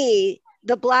 for me,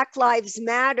 the Black Lives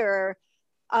Matter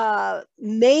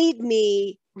made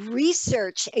me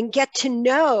research and get to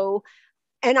know,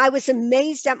 and I was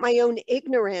amazed at my own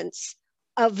ignorance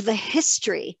of the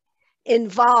history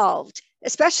involved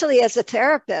especially as a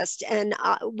therapist. And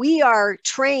we are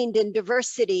trained in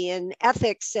diversity and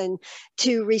ethics and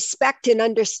to respect and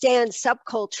understand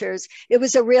subcultures. It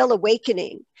was a real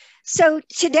awakening. So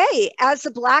today, as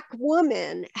a Black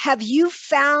woman, have you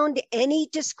found any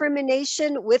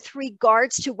discrimination with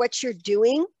regards to what you're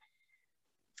doing?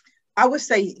 I would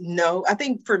say no. I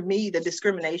think for me, the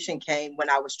discrimination came when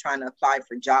I was trying to apply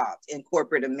for jobs in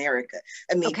corporate America.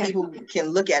 I mean, people can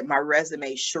look at my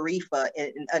resume, Sharifah,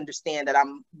 and understand that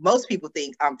most people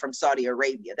think I'm from Saudi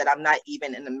Arabia, that I'm not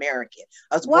even an American.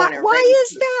 I was born and raised. Why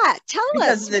is that? Tell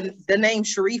us. Because the name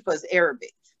Sharifah is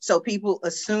Arabic. So people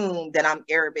assume that I'm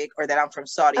Arabic or that I'm from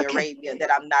Saudi Arabia,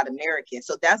 that I'm not American.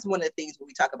 So that's one of the things when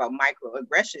we talk about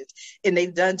microaggressions. And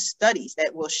they've done studies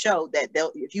that will show that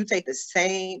if you take the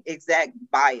same exact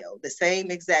bio, the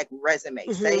same exact resume,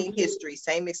 same history,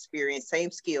 same experience, same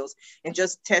skills, and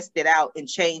just test it out and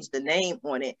change the name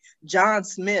on it, John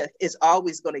Smith is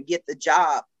always going to get the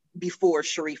job before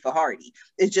Sharifah Hardie.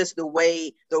 It's just the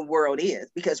way the world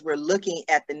is, because we're looking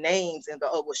at the names and go,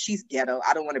 oh, well, she's ghetto,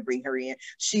 I don't want to bring her in.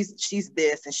 She's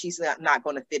this, and she's not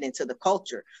going to fit into the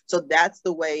culture. So that's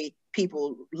the way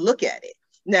people look at it.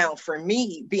 Now, for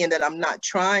me, being that I'm not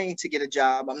trying to get a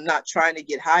job, I'm not trying to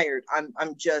get hired,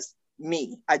 I'm just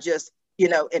me. I just,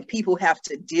 and people have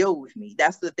to deal with me.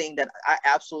 That's the thing that I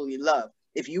absolutely love.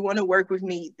 If you want to work with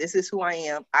me, this is who I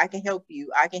am. I can help you.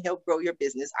 I can help grow your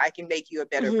business. I can make you a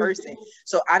better person.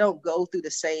 So I don't go through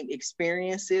the same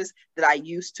experiences that I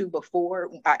used to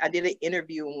before. I did an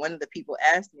interview, and one of the people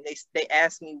asked me, they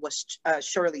asked me, was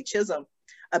Shirley Chisholm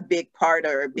a big part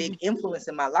or a big influence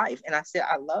in my life? And I said,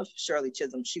 I love Shirley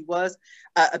Chisholm. She was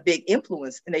a big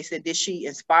influence. And they said, did she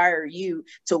inspire you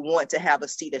to want to have a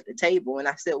seat at the table? And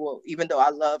I said, well, even though I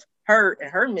love her and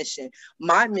her mission,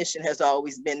 my mission has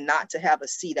always been not to have a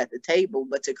seat at the table,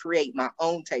 but to create my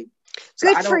own table.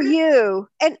 So good for you.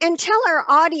 And tell our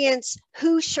audience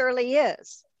who Shirley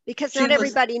is, because not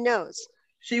everybody knows.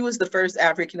 She was the first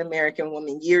African-American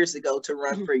woman years ago to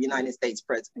run for United States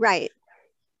president. Right.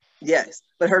 Yes,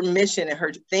 but her mission and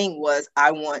her thing was, I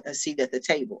want a seat at the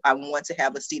table. I want to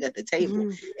have a seat at the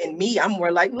table. And me, I'm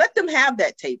more like, let them have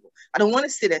that table. I don't want to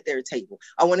sit at their table.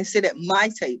 I want to sit at my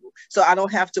table. So I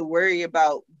don't have to worry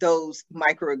about those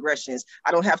microaggressions. I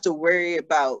don't have to worry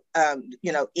about,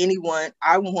 anyone.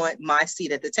 I want my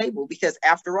seat at the table, because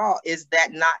after all, is that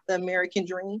not the American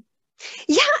dream?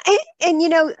 Yeah. And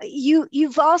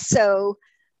you've also,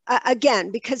 again,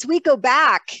 because we go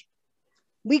back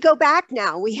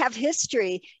now, we have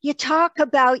history. You talk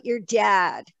about your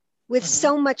dad with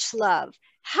so much love.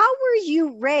 How were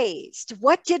you raised?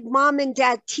 What did mom and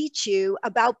dad teach you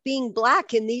about being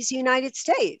Black in these United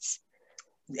States?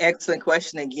 Excellent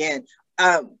question again.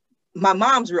 My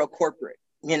mom's real corporate.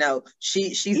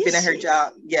 She's been at her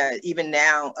job, even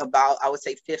now about, I would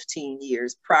say 15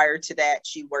 years. Prior to that,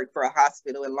 she worked for a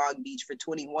hospital in Long Beach for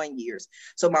 21 years.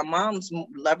 So my mom's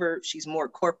she's more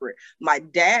corporate. My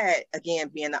dad, again,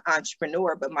 being an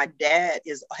entrepreneur, but my dad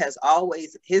has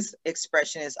always, his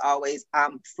expression is always,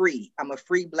 I'm free. I'm a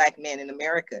free Black man in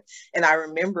America. And I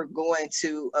remember going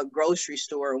to a grocery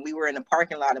store, and we were in a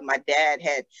parking lot, and my dad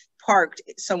had parked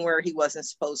somewhere he wasn't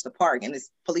supposed to park. And this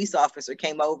police officer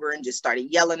came over and just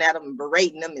started yelling at him and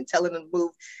berating him and telling him to move.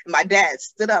 And my dad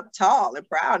stood up tall and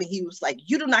proud, and he was like,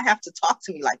 you do not have to talk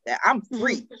to me like that. I'm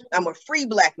free. I'm a free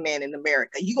Black man in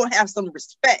America. You're going to have some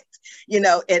respect, and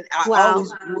I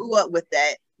always grew up with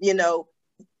that.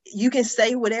 You can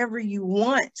say whatever you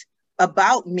want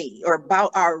about me or about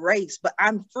our race, but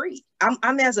I'm free.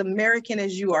 I'm as American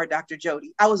as you are, Dr.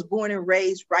 Jody. I was born and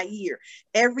raised right here.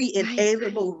 Every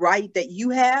inalienable right that you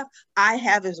have, I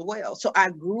have as well. So I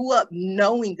grew up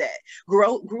knowing that,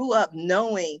 grew up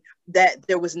knowing that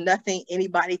there was nothing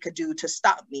anybody could do to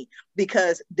stop me,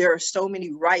 because there are so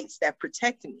many rights that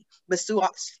protect me. But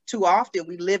too often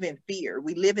we live in fear.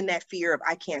 We live in that fear of,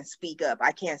 I can't speak up.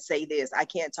 I can't say this. I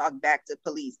can't talk back to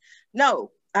police.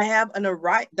 No. I have the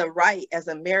right as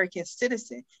an American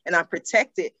citizen, and I'm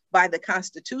protected by the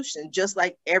Constitution, just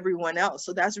like everyone else.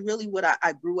 So that's really what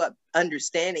I grew up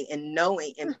understanding and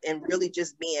knowing, and really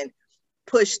just being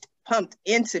pumped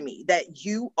into me, that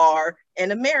you are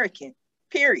an American,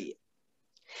 period.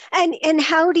 And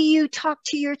how do you talk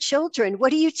to your children?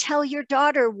 What do you tell your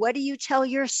daughter? What do you tell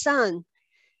your son?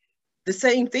 The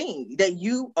same thing, that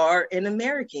you are an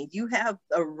American. You have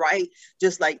a right,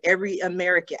 just like every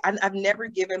American. I've never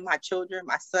given my children,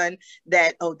 my son,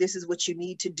 that, oh, this is what you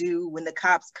need to do when the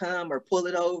cops come, or pull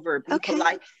it over, or be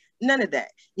polite. None of that.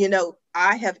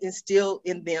 I have instilled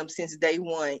in them since day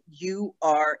one, you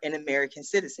are an American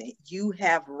citizen. You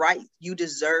have rights. You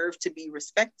deserve to be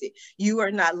respected. You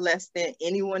are not less than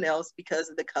anyone else because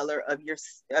of the color of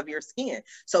your skin.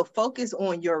 So focus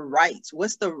on your rights.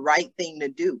 What's the right thing to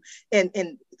do? And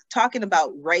talking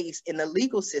about race in the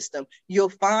legal system, you'll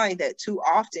find that too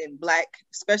often Black,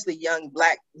 especially young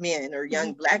Black men or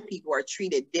young Black people, are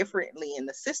treated differently in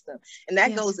the system. And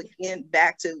that goes again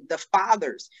back to the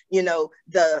fathers. You know,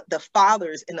 the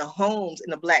fathers in the homes in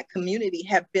the Black community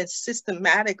have been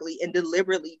systematically and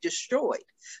deliberately destroyed.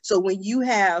 So when you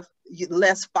have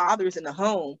less fathers in the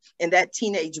home and that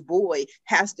teenage boy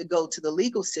has to go to the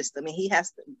legal system and he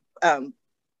has to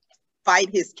fight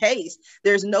his case,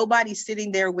 there's nobody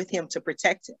sitting there with him to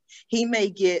protect him. He may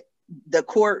get the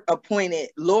court appointed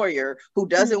lawyer who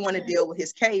doesn't want to deal with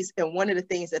his case. And one of the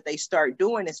things that they start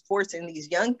doing is forcing these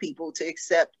young people to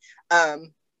accept,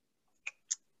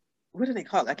 what do they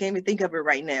call it? I can't even think of it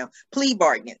right now. Plea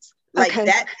bargains. Like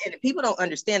that, and people don't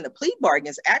understand the plea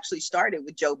bargains actually started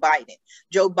with Joe Biden.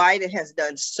 Joe Biden has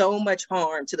done so much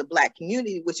harm to the Black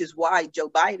community, which is why Joe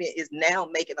Biden is now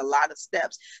making a lot of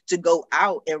steps to go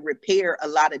out and repair a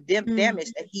lot of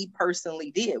damage that he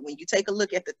personally did. When you take a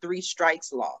look at the 3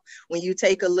 strikes law, when you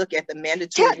take a look at the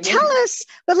mandatory... Tell us,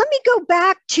 but let me go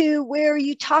back to where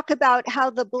you talk about how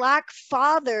the Black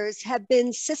fathers have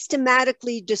been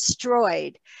systematically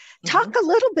destroyed. Talk a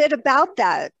little bit about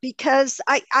that, because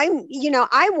I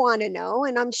want to know,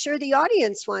 and I'm sure the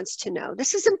audience wants to know.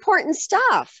 This is important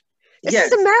stuff. This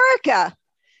is America.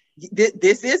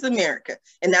 This is America.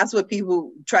 And that's what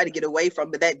people try to get away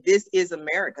from, but that this is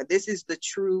America. This is the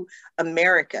true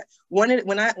America.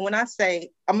 When I say,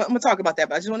 I'm going to talk about that,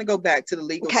 but I just want to go back to the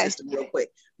legal system real quick.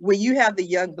 When you have the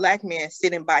young Black man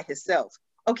sitting by himself,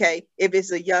 if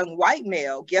it's a young white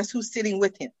male, guess who's sitting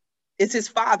with him? It's his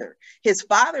father. His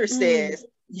father says,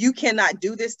 you cannot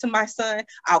do this to my son.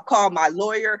 I'll call my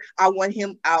lawyer. I want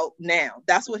him out now.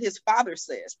 That's what his father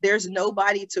says. There's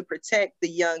nobody to protect the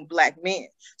young Black man.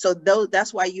 So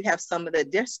that's why you have some of the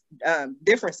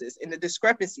differences and the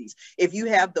discrepancies. If you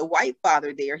have the white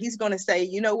father there, he's going to say,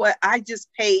 you know what? I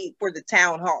just paid for the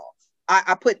town hall.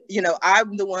 I'm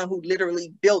the one who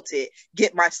literally built it.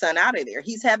 Get my son out of there.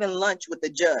 He's having lunch with the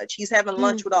judge. He's having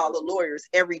lunch with all the lawyers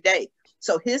every day.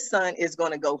 So his son is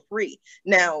going to go free.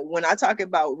 Now, when I talk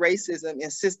about racism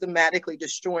and systematically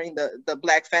destroying the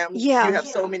Black family, you have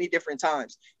so many different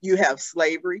times. You have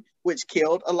slavery, which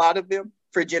killed a lot of them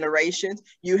for generations.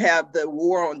 You have the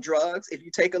war on drugs. If you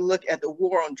take a look at the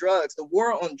war on drugs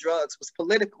was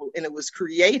political, and it was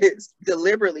created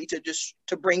deliberately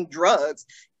to bring drugs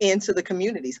into the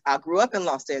communities. I grew up in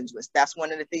Los Angeles. That's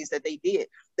one of the things that they did.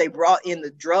 They brought in the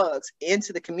drugs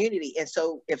into the community. And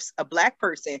so if a Black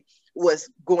person was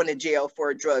going to jail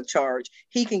for a drug charge,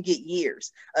 he can get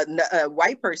years. A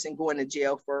white person going to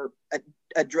jail for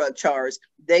a drug charge,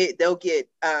 they'll get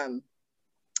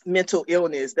mental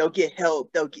illness, they'll get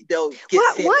help, they'll get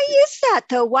why is that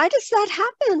though? Why does that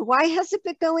happen? Why has it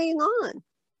been going on?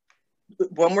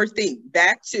 One more thing,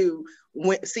 back to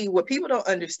what people don't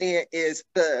understand is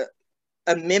the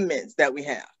amendments that we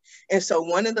have. And so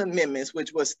one of the amendments,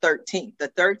 which was the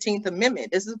 13th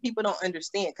Amendment, this is what people don't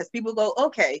understand, because people go,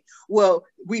 okay, well,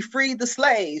 we freed the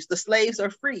slaves are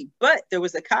free. But there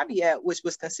was a caveat, which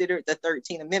was considered the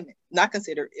 13th Amendment. Not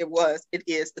considered, it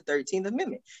is the 13th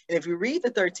Amendment. And if you read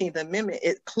the 13th Amendment,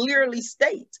 it clearly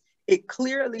states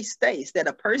that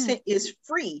a person is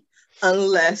free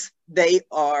unless they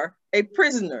are a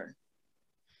prisoner.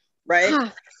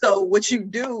 Right? So what you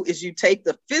do is you take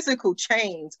the physical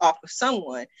chains off of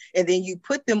someone and then you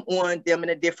put them on them in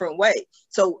a different way.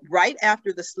 So right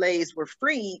after the slaves were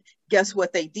freed, guess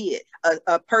what they did?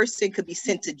 A person could be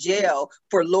sent to jail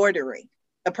for loitering.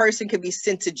 A person could be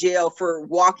sent to jail for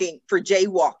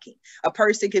jaywalking. A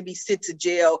person could be sent to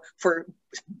jail for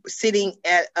sitting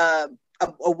at a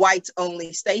whites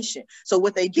only station. So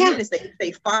what they did is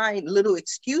they find little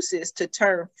excuses to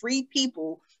turn free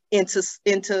people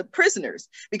into prisoners,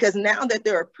 because now that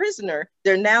they're a prisoner,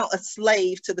 they're now a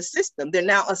slave to the system. They're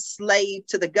now a slave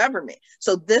to the government.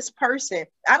 So this person,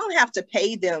 I don't have to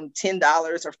pay them $10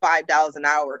 or $5 an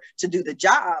hour to do the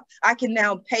job. I can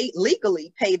now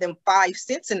legally pay them 5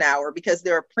 cents an hour because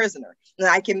they're a prisoner. And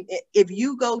I can, if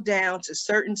you go down to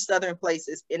certain southern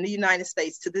places in the United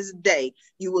States to this day,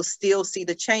 you will still see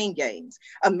the chain gangs.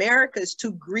 America's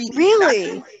too greedy.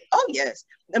 Really? Oh, yes.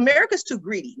 America's too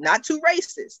greedy, not too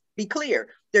racist. Be clear.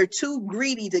 They're too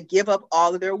greedy to give up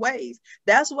all of their ways.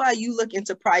 That's why you look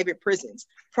into private prisons.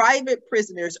 Private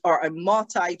prisoners are a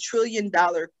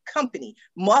multi-trillion-dollar company,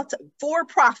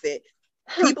 for-profit.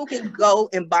 People can go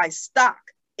and buy stock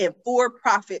in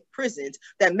for-profit prisons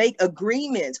that make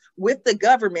agreements with the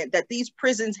government that these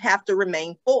prisons have to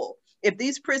remain full. If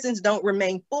these prisons don't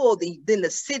remain full, then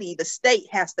the city, the state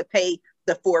has to pay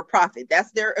the for-profit.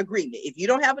 That's their agreement. If you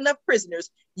don't have enough prisoners,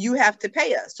 you have to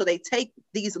pay us. So they take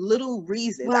these little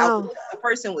reasons. Wow. The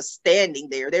person was standing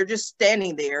there. They're just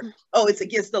standing there. Oh, it's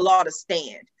against the law to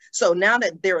stand. So now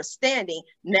that they're standing,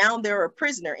 now they're a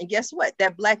prisoner. And guess what?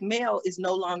 That Black male is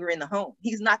no longer in the home.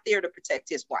 He's not there to protect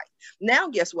his wife. Now,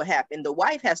 guess what happened? The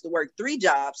wife has to work 3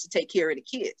 jobs to take care of the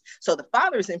kids. So the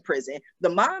father's in prison. The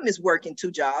mom is working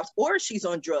 2 jobs, or she's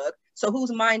on drugs. So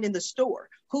who's minding the store?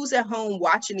 Who's at home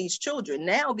watching these children?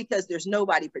 Now, because there's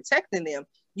nobody protecting them,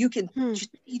 you can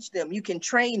teach them, you can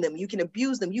train them, you can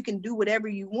abuse them, you can do whatever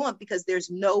you want because there's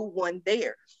no one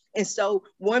there. And so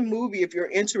one movie, if you're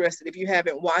interested, if you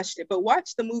haven't watched it, but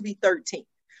watch the movie 13.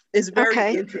 It's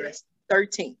very interesting.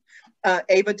 13,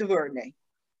 Ava DuVernay.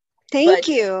 Thank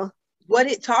you. What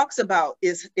it talks about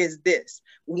is this: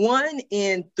 1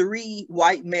 in 3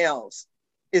 white males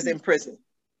is in prison.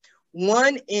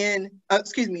 1 in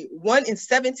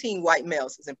 17 white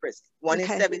males is in prison. 1 in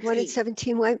 17. 1 in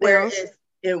 17 white Whereas males.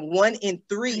 and 1 in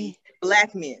 3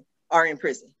 Black men are in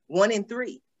prison. 1 in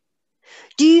 3.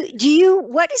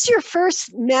 What is your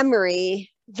first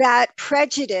memory that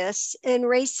prejudice and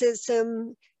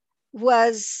racism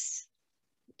was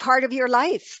part of your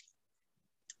life?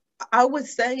 I would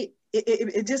say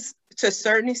it just, to a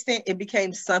certain extent, it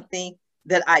became something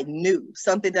that I knew,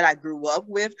 something that I grew up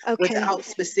with, without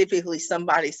specifically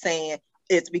somebody saying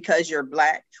it's because you're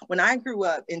Black. When I grew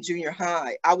up in junior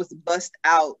high, I was bussed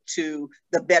out to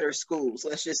the better schools.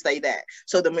 Let's just say that.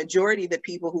 So the majority of the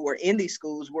people who were in these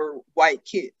schools were white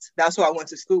kids. That's who I went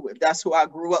to school with. That's who I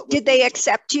grew up with. Did they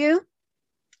accept you?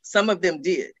 Some of them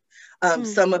did.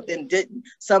 Some of them didn't.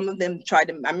 Some of them tried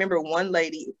to. I remember one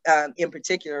lady in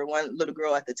particular, one little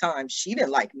girl at the time, she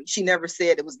didn't like me. She never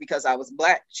said it was because I was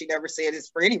Black. She never said it's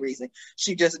for any reason.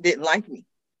 She just didn't like me.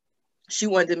 She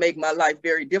wanted to make my life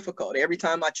very difficult. Every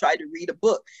time I tried to read a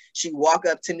book, she'd walk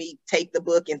up to me, take the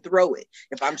book and throw it.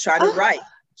 If I'm trying to write,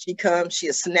 she'd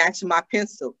snatch my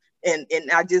pencil. And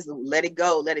I just let it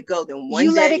go. Then one day.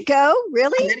 You let it go?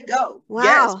 Really? I let it go. Wow.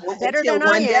 Yes. Better than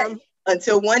I am.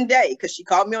 Until one day, because she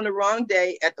called me on the wrong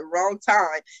day at the wrong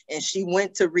time, and she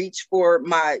went to reach for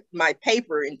my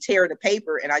paper and tear the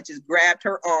paper, and I just grabbed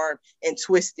her arm and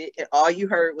twisted, and all you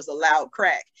heard was a loud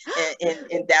crack,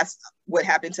 and that's what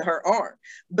happened to her arm.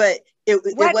 But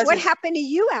what happened to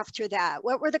you after that?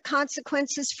 What were the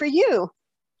consequences for you?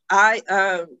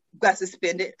 I got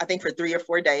suspended, I think, for 3 or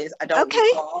 4 days. I don't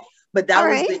recall. But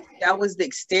that was the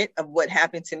extent of what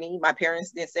happened to me. My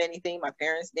parents didn't say anything. My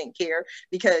parents didn't care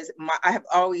because I have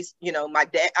always, my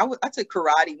dad, I took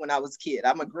karate when I was a kid.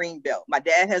 I'm a green belt. My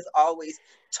dad has always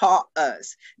taught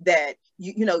us that,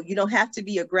 you don't have to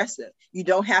be aggressive. You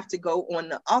don't have to go on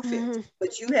the offense,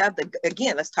 but you have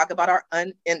again, let's talk about our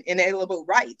inalienable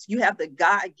rights. You have the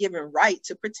God-given right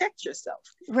to protect yourself,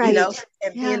 right?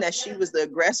 And being that she was the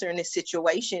aggressor in this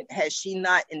situation, had she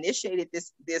not initiated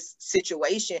this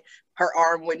situation, her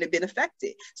arm wouldn't have been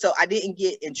affected. So I didn't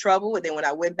get in trouble. And then when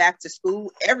I went back to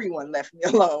school, everyone left me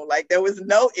alone. Like there was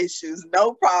no issues,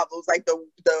 no problems. Like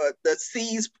the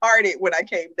seas parted when I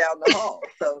came down the hall.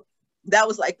 So that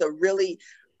was like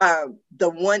the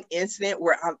one incident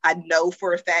where I know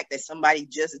for a fact that somebody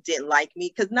just didn't like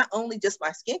me, because not only just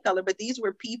my skin color, but these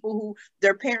were people who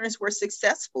their parents were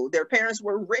successful. Their parents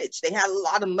were rich. They had a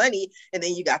lot of money. And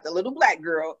then you got the little Black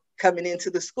girl coming into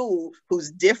the school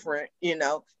who's different,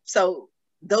 So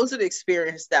those are the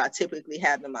experiences that I typically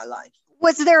have in my life.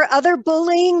 Was there other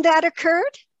bullying that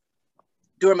occurred?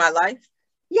 During my life?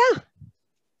 Yeah.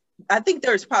 I think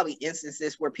there's probably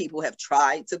instances where people have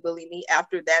tried to bully me.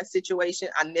 After that situation,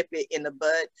 I nip it in the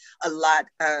bud a lot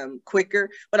quicker,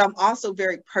 but I'm also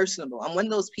very personable. I'm one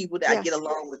of those people that I get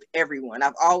along with everyone.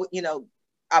 I've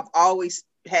always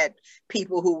had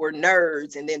people who were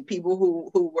nerds, and then people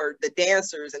who were the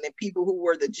dancers, and then people who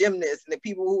were the gymnasts, and the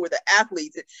people who were the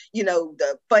athletes,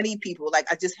 the funny people.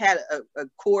 Like I just had a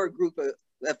core group of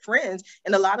friends,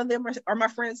 and a lot of them are my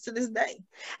friends to this day.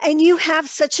 And you have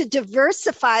such a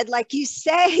diversified, like you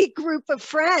say, group of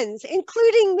friends,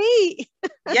 including me.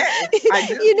 Yes, I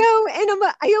do.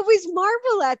 And I always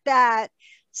marvel at that.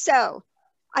 So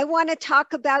I want to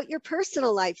talk about your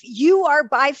personal life. You are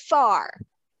by far,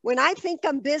 when I think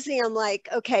I'm busy, I'm like,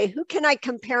 okay, who can I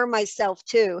compare myself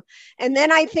to? And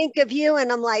then I think of you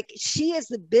and I'm like, she is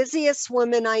the busiest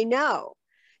woman I know.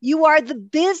 You are the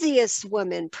busiest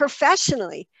woman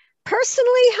professionally.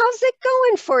 Personally, how's it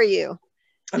going for you?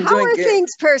 How are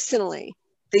things personally?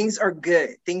 Things are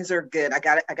good. Things are good. I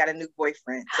got a new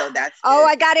boyfriend. So that's Oh,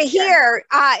 good. I got to Yes. hear.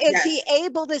 Is Yes. he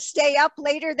able to stay up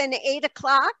later than 8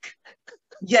 o'clock?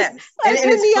 Yes. Like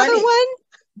And it's the funny. other one?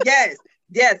 Yes.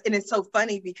 Yes. And it's so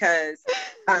funny because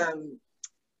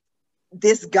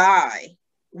this guy,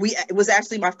 it was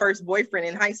actually my first boyfriend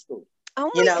in high school. Oh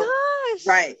my gosh.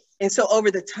 Right. And so over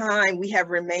the time, we have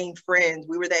remained friends.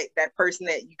 We were that person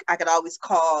that I could always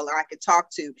call or I could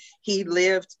talk to. He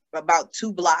lived about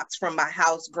 2 blocks from my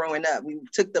house growing up. We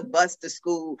took the bus to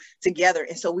school together.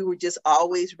 And so we were just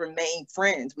always remained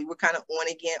friends. We were kind of on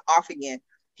again, off again.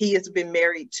 He has been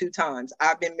married 2 times.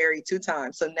 I've been married 2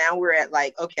 times. So now we're at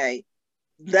like, okay,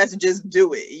 let's just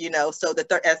do it, So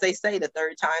as they say, the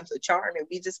third time's a charm, and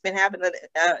we just been having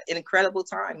an incredible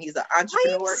time. He's an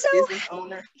entrepreneur, business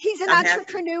owner. He's an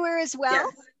entrepreneur as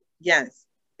well. Yes.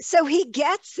 So he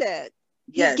gets it.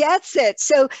 Yes. He gets it.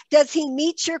 So does he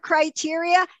meet your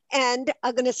criteria? And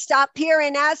I'm going to stop here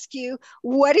and ask you,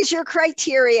 what is your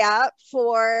criteria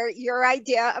for your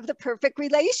idea of the perfect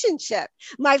relationship?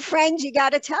 My friend, you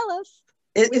got to tell us.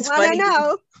 It's funny.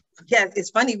 Know. Yes, it's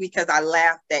funny because I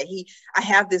laugh that I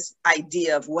have this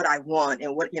idea of what I want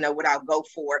and what I'll go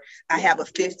for. I have a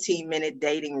 15-minute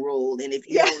dating rule. And if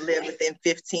you don't live within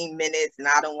 15 minutes and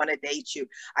I don't want to date you,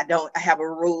 I have a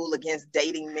rule against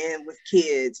dating men with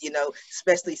kids,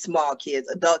 especially small kids.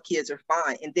 Adult kids are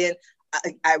fine. And then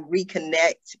I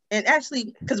reconnect, and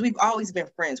actually, because we've always been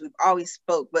friends, we've always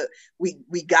spoke, but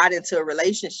we got into a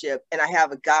relationship, and I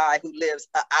have a guy who lives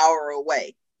an hour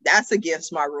away. That's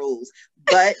against my rules,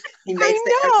 but he makes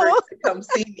the effort to come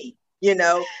see me.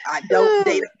 I don't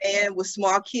date a man with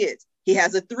small kids. He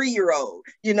has a 3-year-old,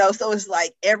 so it's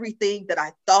like everything that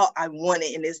I thought I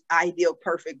wanted in this ideal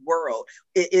perfect world,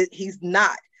 he's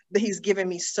not. But he's given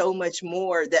me so much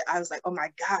more that I was like, oh my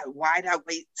God, why did I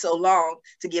wait so long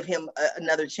to give him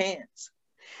another chance?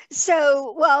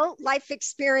 So, well, life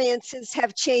experiences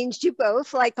have changed you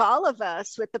both, like all of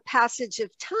us, with the passage of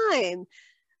time.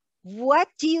 What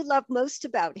do you love most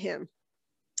about him?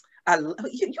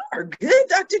 You are good,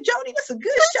 Dr. Jody. That's a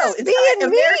good show. It's being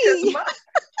America's Mind.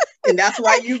 And that's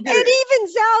why you good. It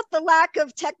evens out the lack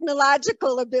of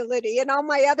technological ability and all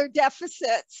my other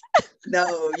deficits.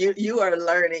 No, you are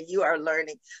learning. You are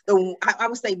learning. I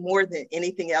would say more than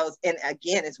anything else. And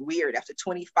again, it's weird. After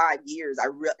 25 years, I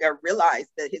realized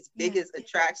that his biggest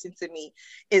attraction to me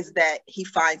is that he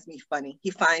finds me funny. He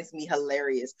finds me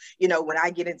hilarious. When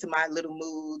I get into my little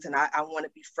moods and I want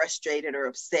to be frustrated or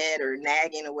upset or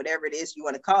nagging or whatever it is you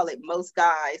want to call it, most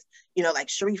guys, like,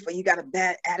 Sharifah, you got a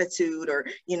bad attitude, or,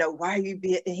 why are you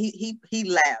being, and he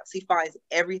laughs. He finds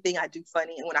everything I do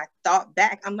funny. And when I thought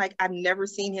back, I'm like, I've never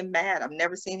seen him mad. I've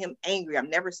never seen him angry. I've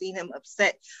never seen him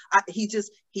upset.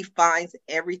 He finds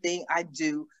everything I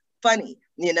do funny.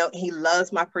 He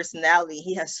loves my personality.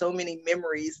 He has so many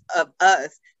memories of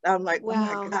us. I'm like, wow.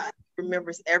 Oh my God, he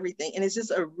remembers everything. And it's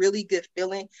just a really good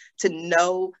feeling to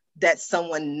know that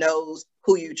someone knows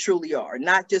who you truly are,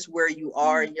 not just where you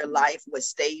are in your life, what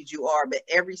stage you are, but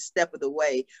every step of the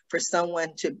way, for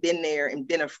someone to have been there and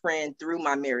been a friend through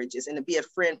my marriages, and to be a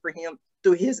friend for him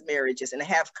through his marriages, and to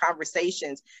have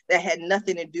conversations that had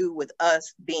nothing to do with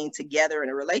us being together in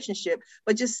a relationship,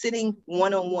 but just sitting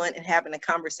one-on-one and having a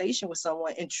conversation with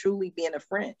someone and truly being a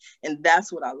friend. And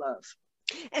that's what I love.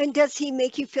 And does he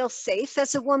make you feel safe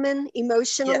as a woman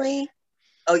emotionally? Yes.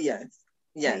 Oh, yes.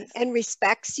 Yes. Okay. And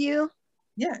respects you?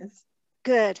 Yes.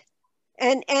 Good.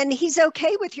 And he's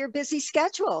okay with your busy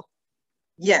schedule?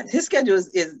 Yes, his schedule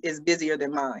is busier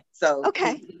than mine. So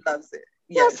okay. He loves it.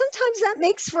 Yes. Well, sometimes that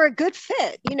makes for a good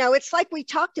fit. It's like we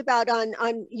talked about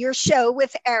on your show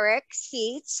with Eric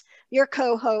Seitz, your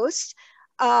co-host,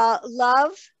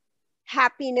 love,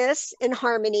 happiness, and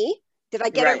harmony. Did I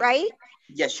get it right?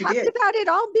 Yes, you talked did. About it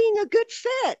all being a good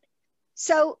fit.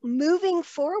 So moving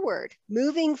forward,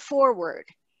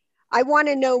 I want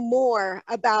to know more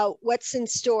about what's in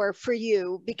store for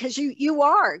you, because you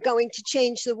are going to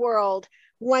change the world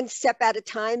one step at a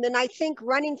time. And I think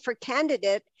running for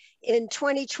candidate in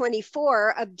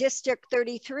 2024 of District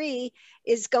 33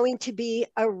 is going to be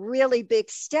a really big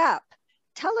step.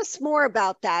 Tell us more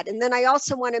about that. And then I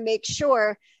also want to make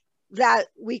sure that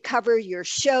we cover your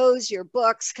shows, your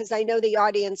books, because I know the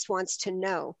audience wants to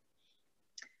know.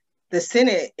 The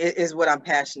Senate is what I'm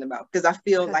passionate about, because I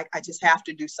feel like I just have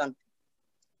to do something.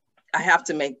 I have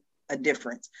to make a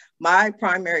difference. My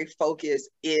primary focus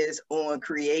is on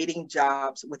creating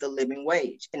jobs with a living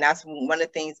wage. And that's one of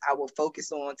the things I will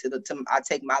focus on till I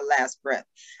take my last breath.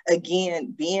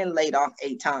 Again, being laid off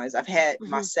 8 times, I've had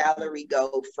my salary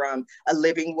go from a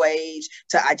living wage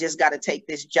to I just got to take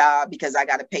this job because I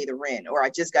got to pay the rent, or I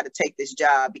just got to take this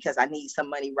job because I need some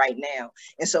money right now.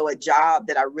 And so a job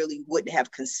that I really wouldn't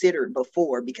have considered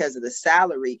before because of the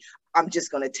salary, I'm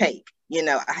just going to take. You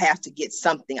know, I have to get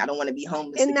something. I don't want to be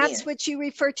homeless And again. that's what you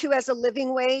refer to as a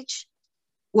living wage?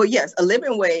 Well, yes, a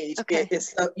living wage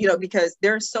is, you know, because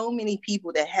there are so many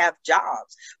people that have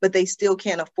jobs, but they still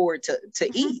can't afford to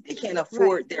eat. They can't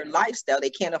afford their lifestyle. They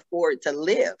can't afford to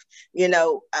live. You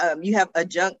know, you have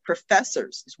adjunct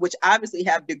professors, which obviously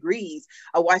have degrees.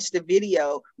 I watched a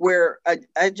video where an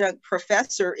adjunct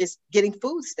professor is getting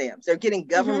food stamps. They're getting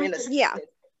government assistance.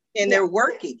 And they're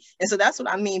working. And so that's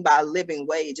what I mean by a living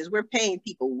wage is we're paying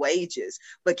people wages,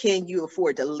 but can you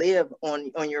afford to live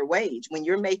on your wage? When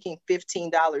you're making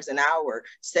 $15 an hour,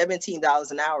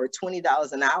 $17 an hour,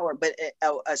 $20 an hour, but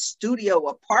a studio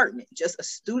apartment, just a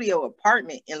studio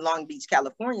apartment in Long Beach,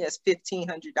 California is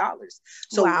 $1,500.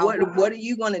 So what are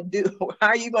you going to do? How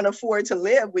are you going to afford to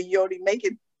live when you're only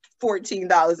making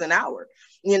 $14 an hour?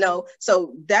 You know,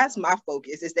 so that's my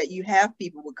focus, is that you have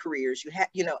people with careers. You have,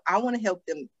 you know, I want to help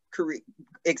them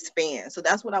expand. So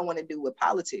that's what I want to do with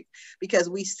politics, because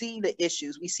we see the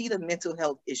issues. We see the mental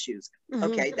health issues.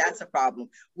 Okay, that's a problem.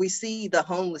 We see the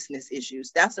homelessness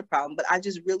issues. That's a problem. But I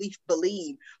just really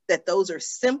believe that those are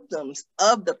symptoms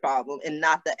of the problem and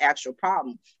not the actual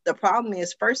problem. The problem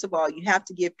is, first of all, you have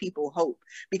to give people hope,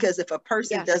 because if a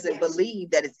person doesn't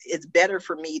believe that it's better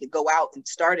for me to go out and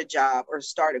start a job or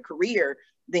start a career,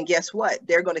 then guess what?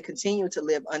 They're going to continue to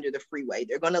live under the freeway.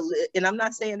 They're going to live, and I'm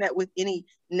not saying that with any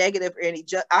negative or any,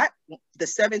 the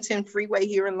 710 freeway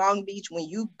here in Long Beach, when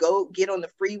you go get on the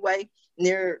freeway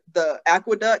near the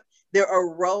aqueduct, there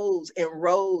are rows and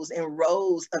rows and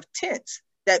rows of tents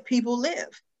that people live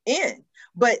in.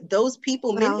 But those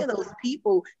people, many of those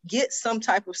people get some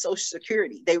type of Social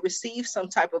Security. They receive some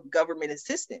type of government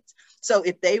assistance. So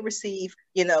if they receive,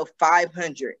 you know,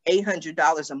 $500,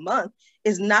 $800 a month,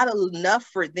 is not enough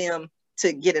for them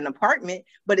to get an apartment,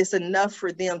 but it's enough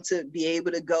for them to be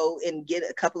able to go and get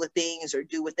a couple of things or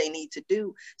do what they need to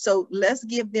do. So let's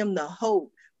give them the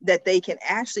hope that they can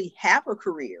actually have a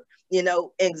career. You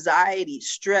know, anxiety,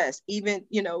 stress, even,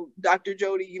 you know, Dr.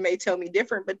 Jody, you may tell me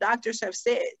different, but doctors have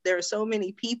said there are so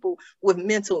many people with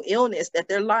mental illness that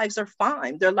their lives are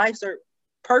fine. Their lives are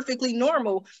perfectly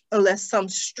normal unless some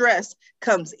stress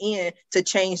comes in to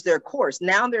change their course.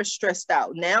 Now they're stressed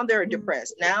out. Now they're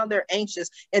depressed. Now they're anxious.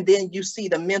 And then you see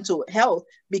the mental health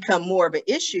become more of an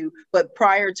issue. But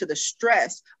prior to the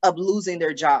stress of losing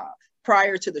their job,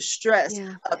 prior to the stress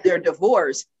of their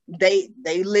divorce, they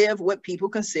live what people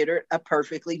consider a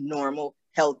perfectly normal,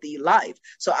 healthy life.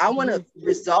 So I want to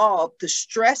resolve the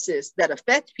stresses that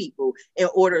affect people in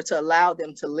order to allow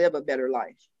them to live a better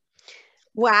life.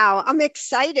 Wow, I'm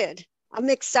excited.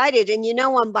 And you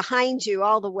know, I'm behind you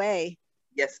all the way.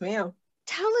 Yes, ma'am.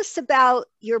 Tell us about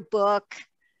your book,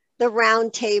 The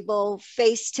Round Table,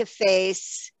 Face to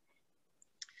Face.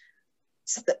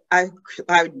 I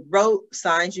wrote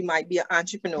Signs You Might Be an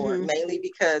Entrepreneur, mainly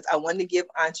because I wanted to give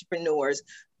entrepreneurs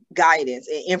guidance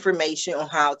and information on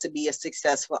how to be a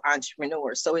successful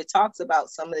entrepreneur. So it talks about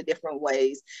some of the different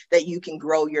ways that you can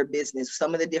grow your business,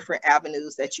 some of the different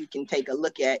avenues that you can take a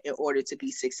look at in order to be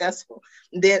successful.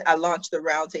 And then I launched the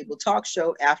Roundtable Talk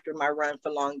Show after my run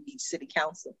for Long Beach City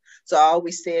Council. So I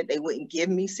always said they wouldn't give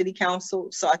me city council,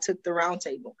 so I took the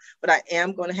Roundtable. But I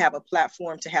am going to have a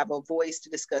platform to have a voice to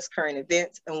discuss current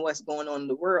events and what's going on in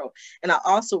the world. And I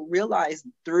also realized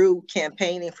through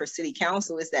campaigning for city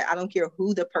council is that I don't care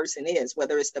who the person is,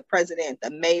 whether it's the president, the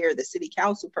mayor, the city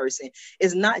council person,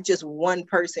 is not just one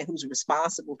person who's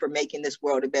responsible for making this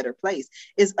world a better place.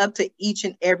 It's up to each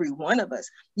and every one of us.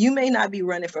 You may not be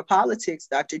running for politics,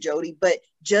 Dr. Jody, but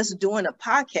just doing a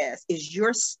podcast is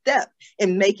your step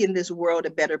in making this world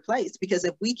a better place. Because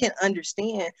if we can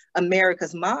understand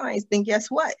America's minds, then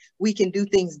guess what? We can do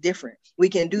things different. We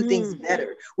can do things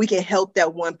better. We can help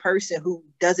that one person who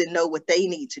doesn't know what they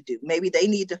need to do. Maybe they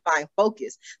need to find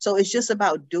focus. So it's just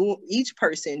about each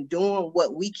person doing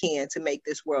what we can to make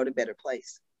this world a better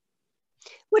place.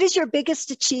 What is your biggest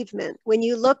achievement when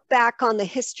you look back on the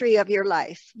history of your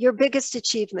life? Your biggest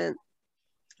achievement?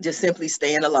 just simply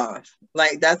staying alive.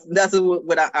 Like that's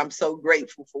what I'm so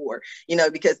grateful for,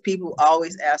 because people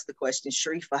always ask the question,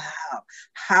 Sharifah,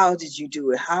 how did you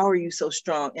do it? How are you so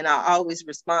strong? And I always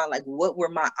respond like, what were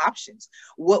my options?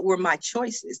 What were my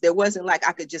choices? There wasn't like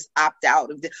I could just opt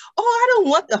out of I don't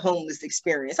want the homeless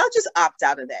experience. I'll just opt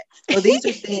out of that. So these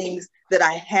are things that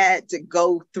I had to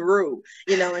go through,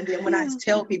 and then when I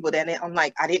tell people that, I'm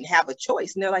like, I didn't have a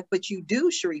choice. And they're like, but you do,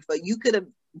 Sharifah. You could have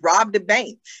robbed a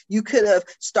bank. You could have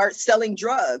started selling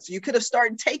drugs. You could have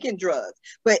started taking drugs.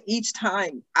 But each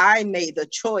time I made the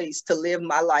choice to live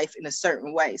my life in a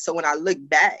certain way. So when I look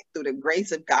back through the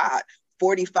grace of God,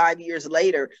 45 years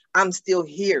later, I'm still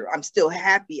here. I'm still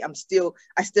happy. I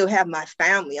still have my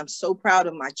family. I'm so proud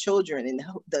of my children and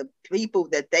the people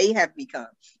that they have become.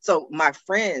 So my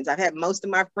friends, I've had most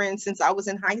of my friends since I was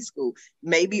in high school,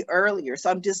 maybe earlier. So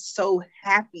I'm just so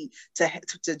happy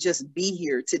to just be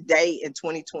here today in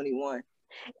 2021.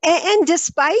 And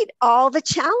despite all the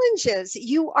challenges,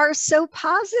 you are so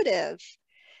positive.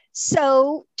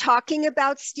 So talking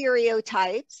about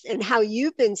stereotypes and how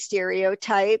you've been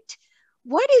stereotyped,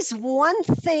 what is one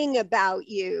thing about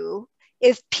you,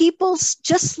 if people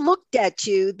just looked at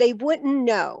you, they wouldn't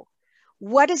know?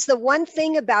 What is the one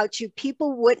thing about you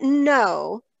people wouldn't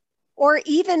know or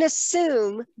even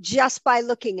assume just by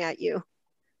looking at you?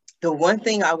 The one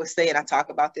thing I would say, and I talk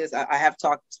about this, I have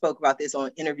spoke about this on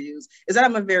interviews, is that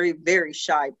I'm a very, very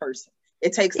shy person.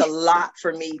 It takes a lot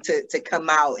for me to come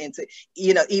out and to,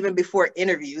 even before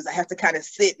interviews, I have to kind of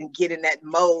sit and get in that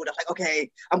mode of like,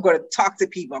 okay, I'm going to talk to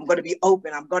people. I'm going to be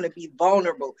open. I'm going to be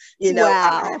vulnerable.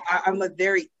 Wow. I'm a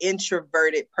very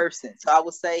introverted person. So I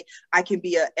would say I can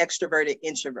be an extroverted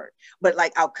introvert, but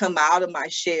like I'll come out of my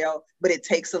shell, but it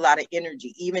takes a lot of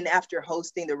energy. Even after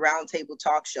hosting the Roundtable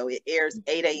Talk Show, it airs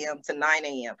 8 a.m. to 9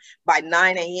 a.m. By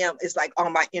 9 a.m., it's like all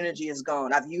my energy is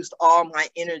gone. I've used all my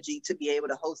energy to be able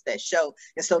to host that show.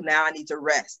 And so now I need to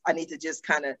rest. I need to just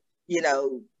kind of,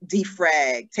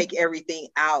 defrag, take everything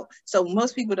out. So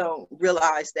most people don't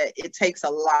realize that it takes a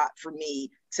lot for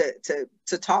me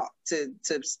to talk, to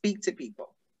speak to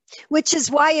people. Which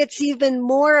is why it's even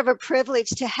more of a privilege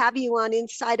to have you on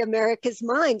Inside America's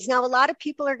Minds. Now, a lot of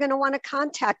people are going to want to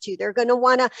contact you. They're going to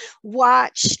want to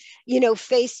watch,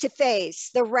 face to face,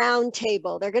 the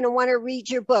roundtable. They're going to want to read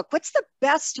your book. What's the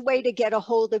best way to get a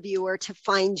hold of you or to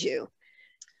find you?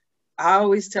 I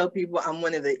always tell people I'm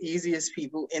one of the easiest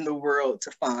people in the world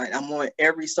to find. I'm on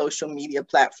every social media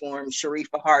platform,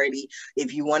 Sharifah Hardie.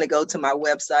 If you want to go to my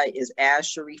website, it's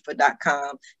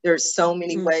asksharifah.com. There's so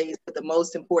many ways, but the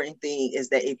most important thing is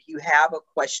that if you have a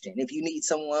question, if you need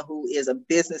someone who is a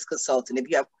business consultant, if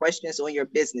you have questions on your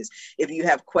business, if you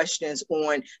have questions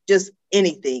on just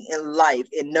anything in life,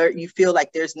 and you feel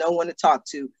like there's no one to talk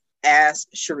to, ask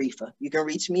Sharifah. You can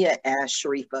reach me at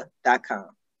asksharifah.com.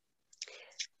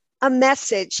 A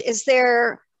message. Is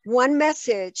there one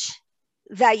message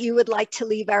that you would like to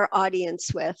leave our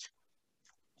audience with?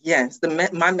 Yes,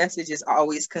 my message is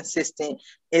always consistent,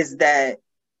 is that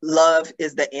love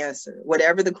is the answer.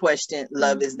 Whatever the question,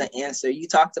 love is the answer. You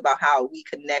talked about how we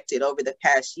connected over the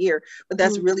past year, but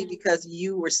that's really because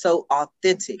you were so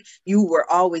authentic. You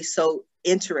were always so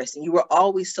interesting. You were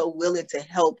always so willing to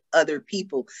help other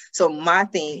people. So my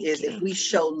thing is, if we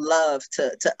show love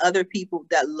to other people,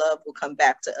 that love will come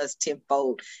back to us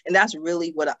tenfold. And that's really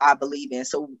what I believe in.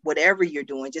 So whatever you're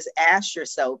doing, just ask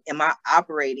yourself, am I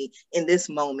operating in this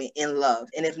moment in love?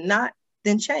 And if not,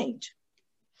 then change.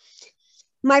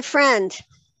 My friend,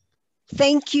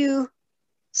 thank you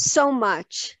so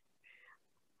much.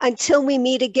 Until we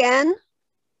meet again,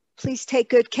 please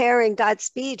take good care and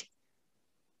Godspeed.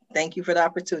 Thank you for the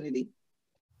opportunity.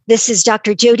 This is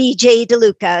Dr. Jody J.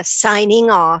 DeLuca signing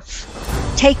off.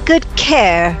 Take good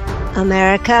care,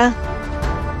 America.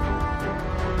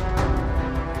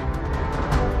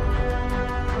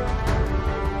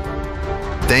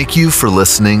 Thank you for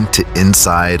listening to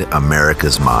Inside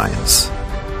America's Minds.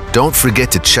 Don't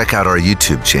forget to check out our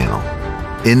YouTube channel,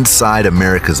 Inside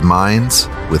America's Minds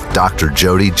with Dr.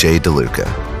 Jody J.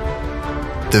 DeLuca.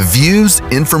 The views,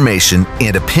 information,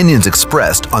 and opinions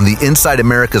expressed on the Inside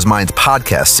America's Minds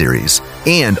podcast series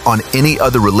and on any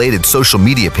other related social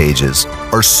media pages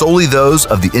are solely those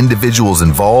of the individuals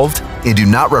involved and do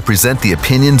not represent the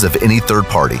opinions of any third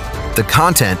party. The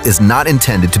content is not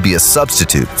intended to be a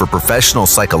substitute for professional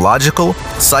psychological,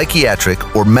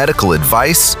 psychiatric, or medical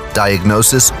advice,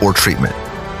 diagnosis, or treatment.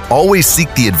 Always seek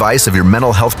the advice of your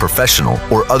mental health professional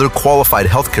or other qualified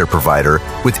healthcare provider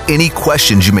with any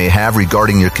questions you may have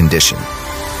regarding your condition.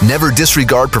 Never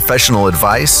disregard professional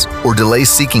advice or delay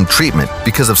seeking treatment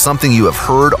because of something you have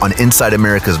heard on Inside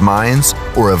America's Minds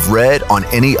or have read on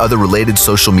any other related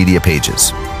social media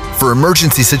pages. For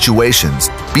emergency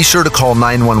situations, be sure to call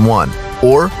 911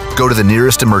 or go to the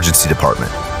nearest emergency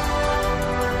department.